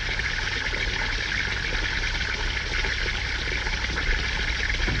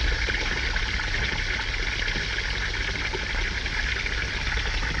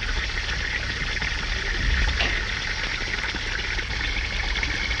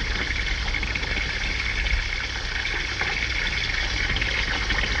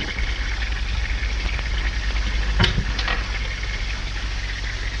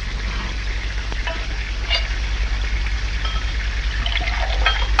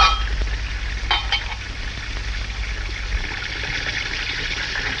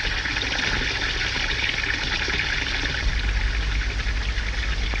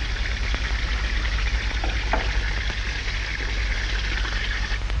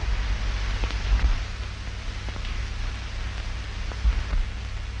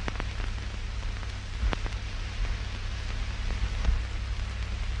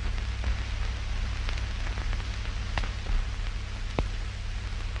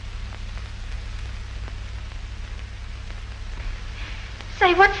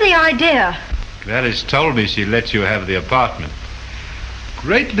 Say, what's the idea? Gladys told me she'd let you have the apartment.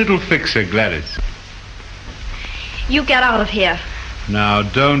 Great little fixer, Gladys. You get out of here. Now,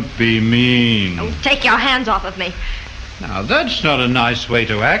 don't be mean. Oh, take your hands off of me. Now, that's not a nice way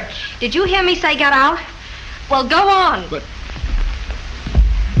to act. Did you hear me say get out? Well, go on. But...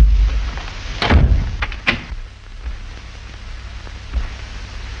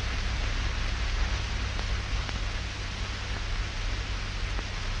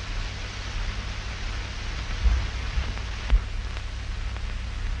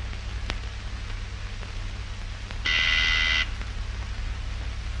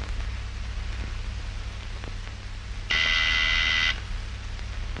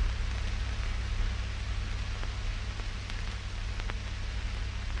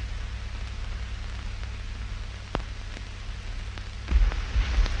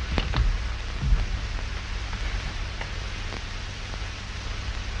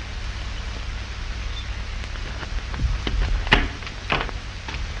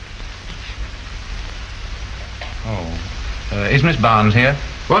 Is Miss Barnes here?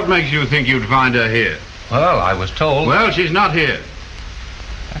 What makes you think you'd find her here? Well, I was told... Well, she's not here.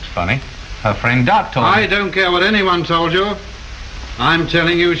 That's funny. Her friend Dot told me. I don't care what anyone told you. I'm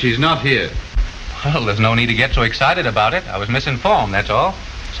telling you she's not here. Well, there's no need to get so excited about it. I was misinformed, that's all.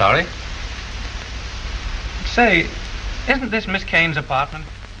 Sorry. Say, isn't this Miss Kane's apartment?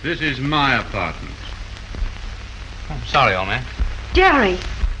 This is my apartment. Oh, sorry, old man. Jerry.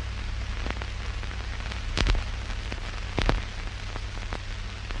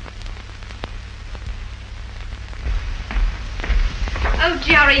 Oh,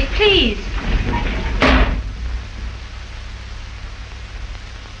 Jerry, please.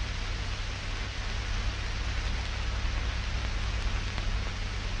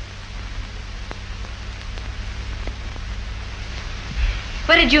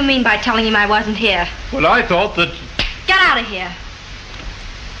 What did you mean by telling him I wasn't here? Well, I thought that... Get out of here.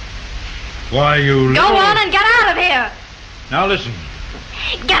 Why, you... Go on and get out of here. Now, listen.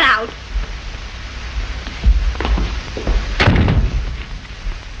 Get out.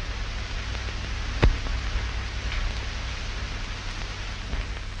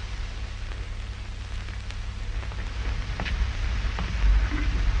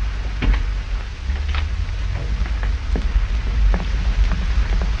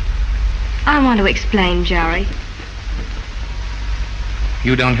 I want to explain, Jerry.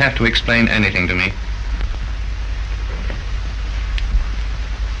 You don't have to explain anything to me.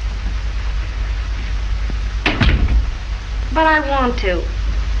 But I want to.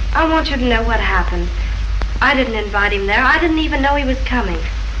 I want you to know what happened. I didn't invite him there. I didn't even know he was coming.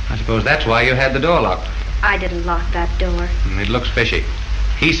 I suppose that's why you had the door locked. I didn't lock that door. It looks fishy.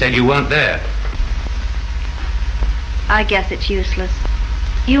 He said you weren't there. I guess it's useless.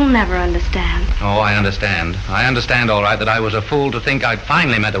 You'll never understand. Oh, I understand. I understand all right that I was a fool to think I'd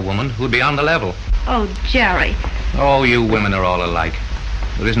finally met a woman who'd be on the level. Oh, Jerry. Oh, you women are all alike.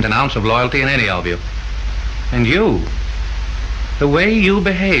 There isn't an ounce of loyalty in any of you. And you, the way you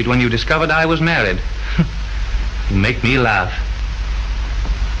behaved when you discovered I was married, you make me laugh.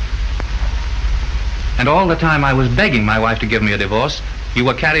 And all the time I was begging my wife to give me a divorce, you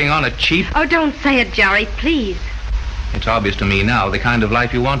were carrying on a cheap... Oh, don't say it, Jerry, please. It's obvious to me now the kind of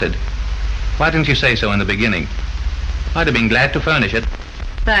life you wanted. Why didn't you say so in the beginning? I'd have been glad to furnish it.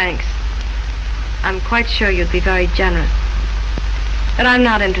 Thanks. I'm quite sure you'd be very generous. But I'm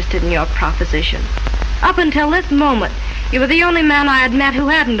not interested in your proposition. Up until this moment, you were the only man I had met who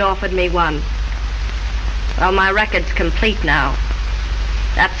hadn't offered me one. Well, my record's complete now.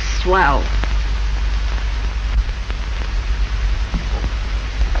 That's swell.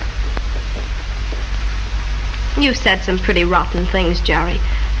 You said some pretty rotten things, Jerry.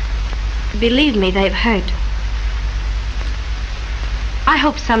 Believe me, they've hurt. I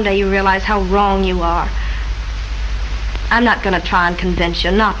hope someday you realize how wrong you are. I'm not going to try and convince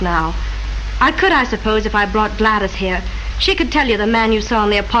you, not now. I could, I suppose, if I brought Gladys here. She could tell you the man you saw in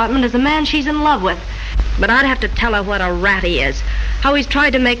the apartment is the man she's in love with. But I'd have to tell her what a rat he is, how he's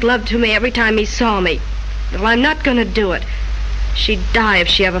tried to make love to me every time he saw me. Well, I'm not going to do it. She'd die if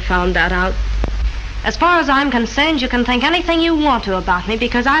she ever found that out. As far as I'm concerned, you can think anything you want to about me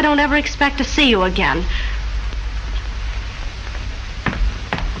because I don't ever expect to see you again.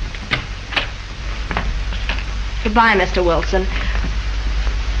 Goodbye, Mr. Wilson.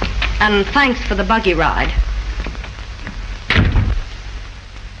 And thanks for the buggy ride.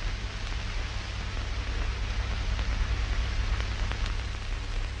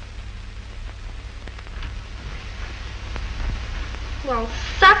 Well,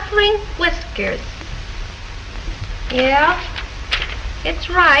 suffering whiskers. Yeah, it's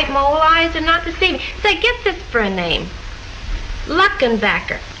right. Mole eyes are not deceiving. Say, get this for a name.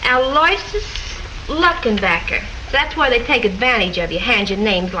 Luckenbacker. Aloysius Luckenbacker. That's why they take advantage of you, hand you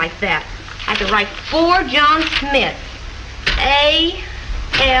names like that. I could write for John Smith. A-L-O-Y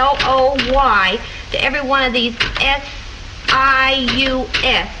to every one of these S-I-U-S.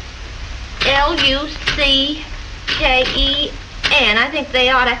 L-U-C-K-E-N. I think they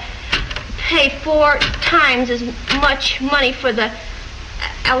ought to pay 4 times as much money for the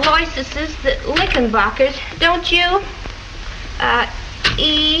Aloysiuses that Lickenbackers, don't you?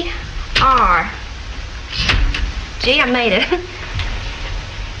 E-R. Gee, I made it.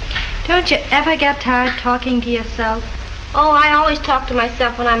 Don't you ever get tired talking to yourself? Oh, I always talk to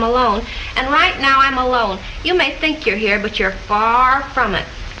myself when I'm alone. And right now I'm alone. You may think you're here, but you're far from it.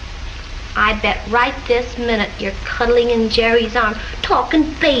 I bet right this minute you're cuddling in Jerry's arms,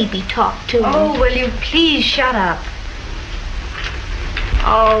 talking baby talk to him. Oh, will you please shut up?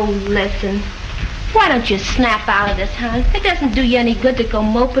 Oh, listen. Why don't you snap out of this, hon? It doesn't do you any good to go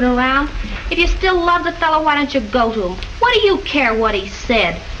moping around. If you still love the fellow, why don't you go to him? What do you care what he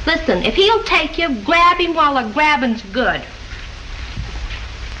said? Listen, if he'll take you, grab him while the grabbing's good.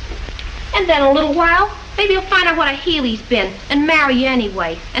 And then a little while, maybe you'll find out what a heel he's been and marry you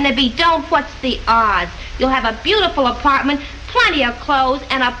anyway. And if he don't, what's the odds? You'll have a beautiful apartment, plenty of clothes,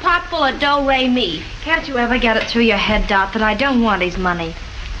 and a pot full of do-re-mi. Can't you ever get it through your head, Dot, that I don't want his money?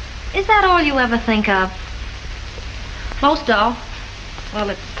 Is that all you ever think of? Most all. Well,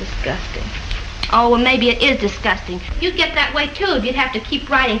 it's disgusting. Oh, well, maybe it is disgusting. You'd get that way, too, if you'd have to keep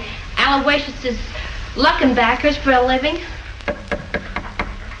writing Aloysius's Luckenbackers for a living.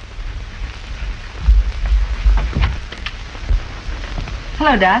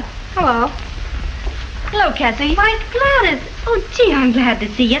 Hello, Dot. Hello. Hello, Cassie. Why, Gladys. Oh, gee, I'm glad to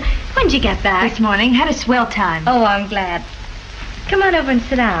see you. When'd you get back? This morning. Had a swell time. Oh, I'm glad. Come on over and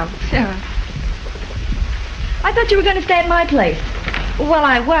sit down. Sure. I thought you were going to stay at my place. Well,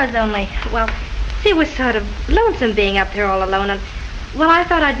 I was only, well, it was sort of lonesome being up there all alone. And, well, I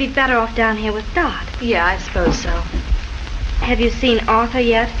thought I'd be better off down here with Dot. Yeah, I suppose so. Have you seen Arthur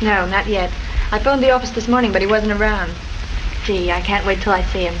yet? No, not yet. I phoned the office this morning, but he wasn't around. Gee, I can't wait till I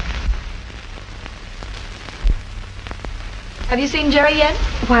see him. Have you seen Jerry yet?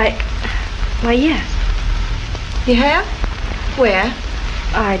 Why, yes. You have? Where?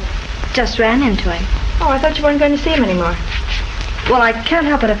 I just ran into him. Oh, I thought you weren't going to see him anymore. Well, I can't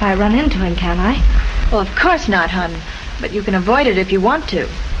help it if I run into him, can I? Well, of course not, hon. But you can avoid it if you want to.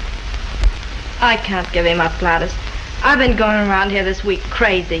 I can't give him up, Gladys. I've been going around here this week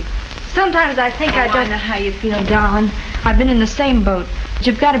crazy. Sometimes I think I know how you feel, darling. I've been in the same boat. But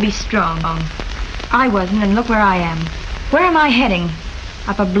you've got to be strong. I wasn't, and look where I am. Where am I heading?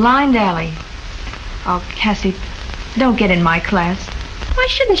 Up a blind alley. Oh, Cassie, don't get in my class. Why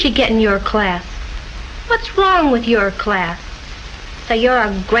shouldn't she get in your class? What's wrong with your class? So you're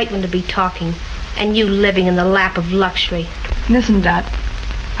a great one to be talking, and you living in the lap of luxury. Listen, Dot.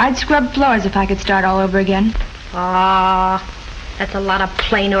 I'd scrub floors if I could start all over again. Ah, that's a lot of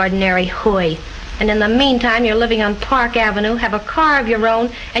plain, ordinary hooey. And in the meantime, you're living on Park Avenue, have a car of your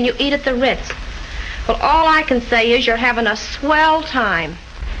own, and you eat at the Ritz. Well, all I can say is you're having a swell time.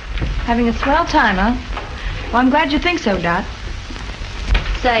 Having a swell time, huh? Well, I'm glad you think so, Dot.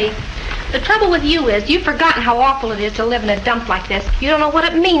 Say, the trouble with you is you've forgotten how awful it is to live in a dump like this. You don't know what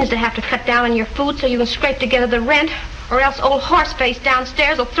it means to have to cut down on your food so you can scrape together the rent, or else old Horseface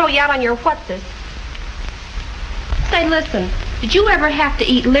downstairs will throw you out on your what's-this. Say, listen, did you ever have to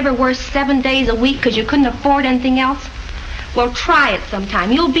eat liverwurst 7 days a week because you couldn't afford anything else? Well, try it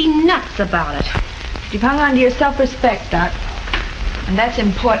sometime. You'll be nuts about it. You've hung on to your self-respect, Dot. And that's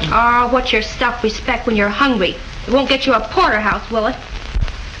important. Oh, what's your self-respect when you're hungry? It won't get you a porterhouse, will it?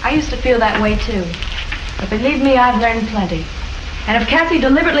 I used to feel that way, too. But believe me, I've learned plenty. And if Cassie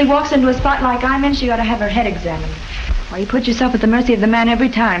deliberately walks into a spot like I'm in, she ought to have her head examined. Why, you put yourself at the mercy of the man every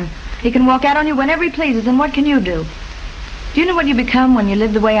time. He can walk out on you whenever he pleases, and what can you do? Do you know what you become when you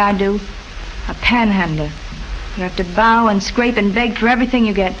live the way I do? A panhandler. You have to bow and scrape and beg for everything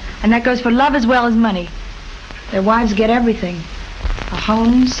you get, and that goes for love as well as money. Their wives get everything. A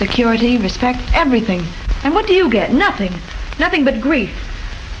home, security, respect, everything. And what do you get? Nothing. Nothing but grief.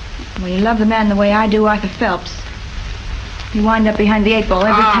 When you love the man the way I do, Arthur Phelps, you wind up behind the 8 ball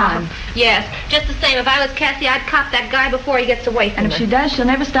every time. Yes, just the same. If I was Cassie, I'd cop that guy before he gets away from her. And if she does, she'll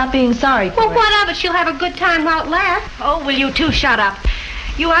never stop being sorry for it. Well, what of it? She'll have a good time while it lasts. Oh, will you two shut up?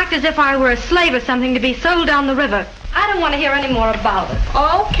 You act as if I were a slave or something to be sold down the river. I don't want to hear any more about it.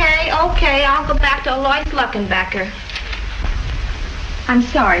 Okay, I'll go back to Alois Luckenbacker. I'm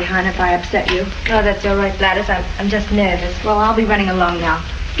sorry, hon, if I upset you. Oh, that's all right, Gladys. I'm just nervous. Well, I'll be running along now.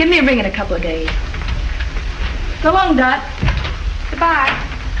 Give me a ring in a couple of days. So long, Dot. Goodbye.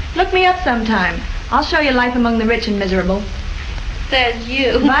 Look me up sometime. I'll show you life among the rich and miserable. Says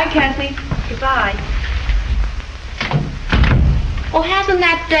you. Bye, Cassie. Goodbye. Oh, hasn't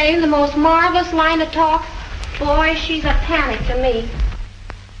that dame the most marvelous line of talk? Boy, she's a panic to me.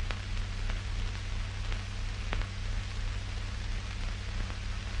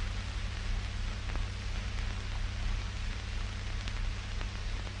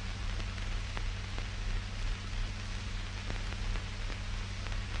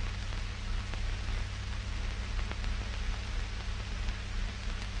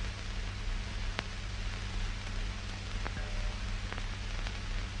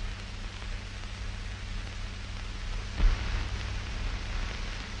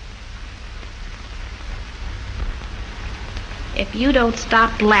 If you don't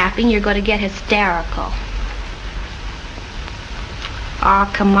stop laughing, you're going to get hysterical.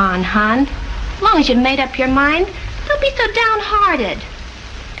 Oh, come on, hon. As long as you've made up your mind, don't be so downhearted.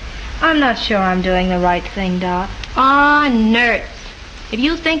 I'm not sure I'm doing the right thing, Doc. Ah, nerds. If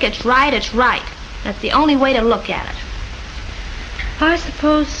you think it's right, it's right. That's the only way to look at it. I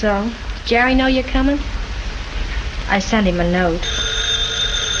suppose so. Does Jerry know you're coming? I sent him a note.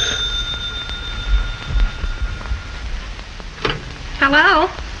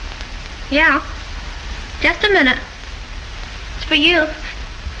 Hello? Yeah. Just a minute. It's for you.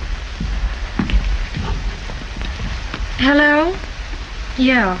 Hello?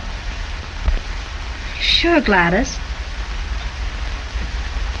 Yeah. Sure, Gladys.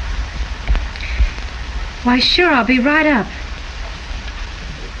 Why, sure, I'll be right up.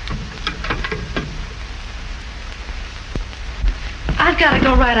 I've got to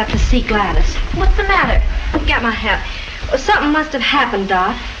go right up to see Gladys. What's the matter? Got my hat. Well, something must have happened,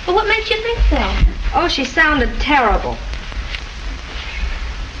 Doc. Well, what makes you think so? Oh, she sounded terrible.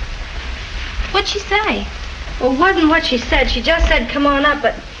 What'd she say? Well, it wasn't what she said. She just said, come on up,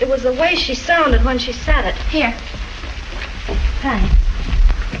 but it was the way she sounded when she said it. Here. Thanks.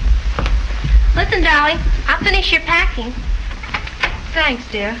 Listen, darling, I'll finish your packing. Thanks,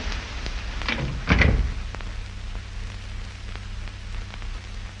 dear.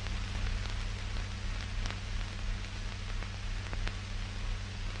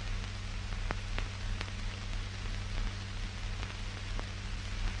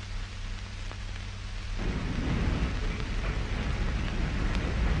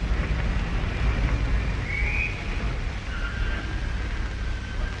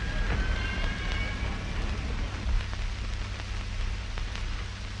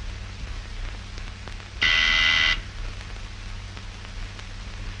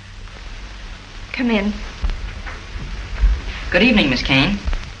 Come in. Good evening, Miss Kane.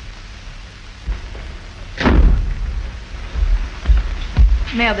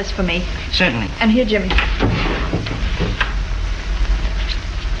 Mail this for me. Certainly. And here, Jimmy.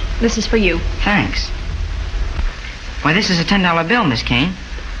 This is for you. Thanks. Why, this is a $10 bill, Miss Kane.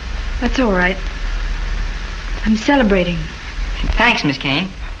 That's all right. I'm celebrating. Thanks, Miss Kane.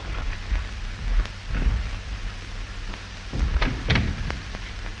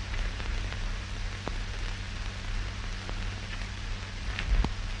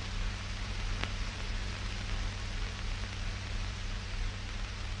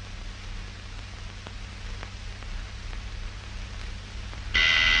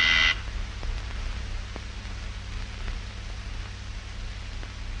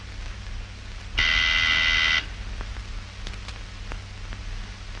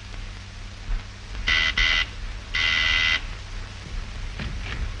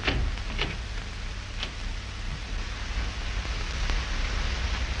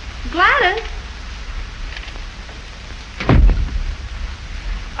 Gladys?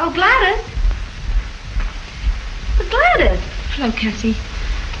 Oh, Gladys? Gladys! Hello, Cassie.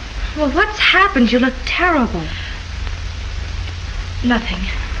 Well, what's happened? You look terrible. Nothing.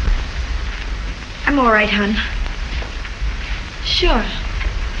 I'm all right, hon. Sure.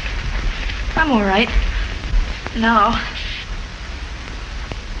 I'm all right. Now.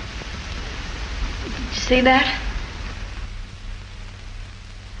 Did you see that?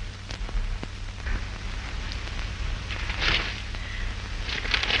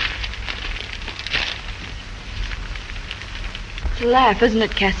 It's a laugh, isn't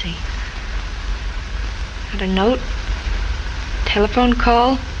it, Cassie? Not a note, telephone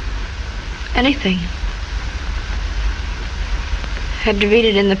call, anything. Had to read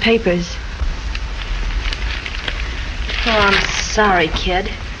it in the papers. Oh, I'm sorry, kid.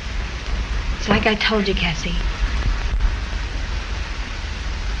 It's like I told you, Cassie.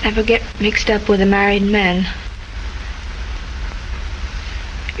 Never get mixed up with a married man.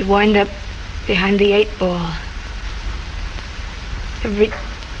 You wind up behind the 8 ball. Every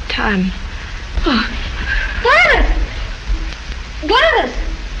time. Oh. Gladys! Gladys!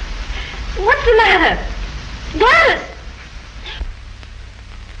 What's the matter? Gladys!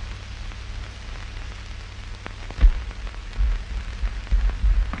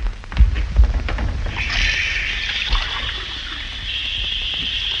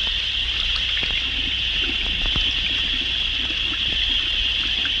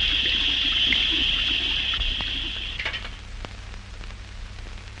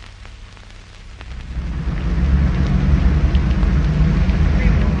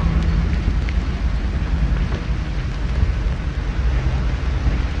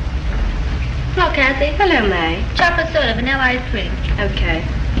 Hello, Kathy. Hello, May. Chocolate soda, vanilla ice cream. Okay.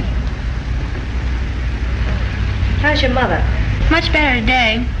 How's your mother? Much better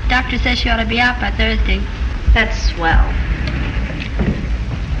today. Doctor says she ought to be out by Thursday. That's swell.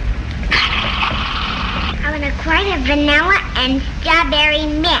 quart of vanilla and strawberry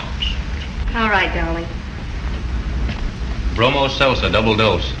mix. All right, darling. Bromo salsa, double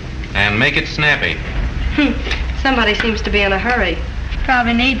dose. And make it snappy. Somebody seems to be in a hurry.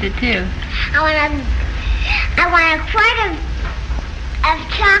 Probably needs it, too. I want a quart of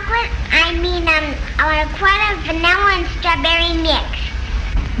chocolate. I want a quart of vanilla and strawberry mix.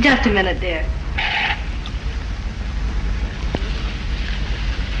 Just a minute, dear.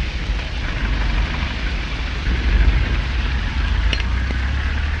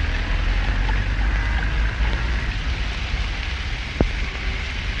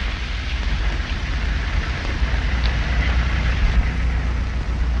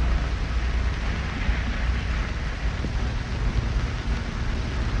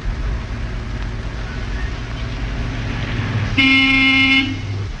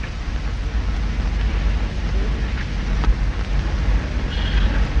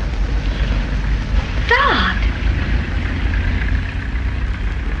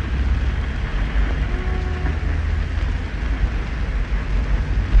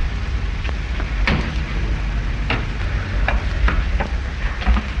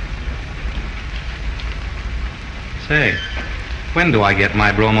 Say, when do I get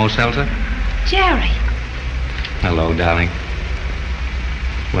my bromo seltzer? Jerry. Hello, darling.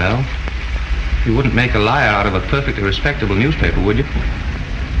 Well, you wouldn't make a liar out of a perfectly respectable newspaper, would you? Say,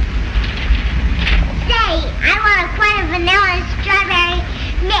 I want a quart of vanilla and strawberry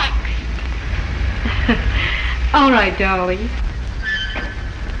mix. All right, darling.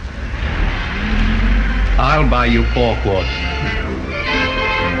 I'll buy you 4 quarts.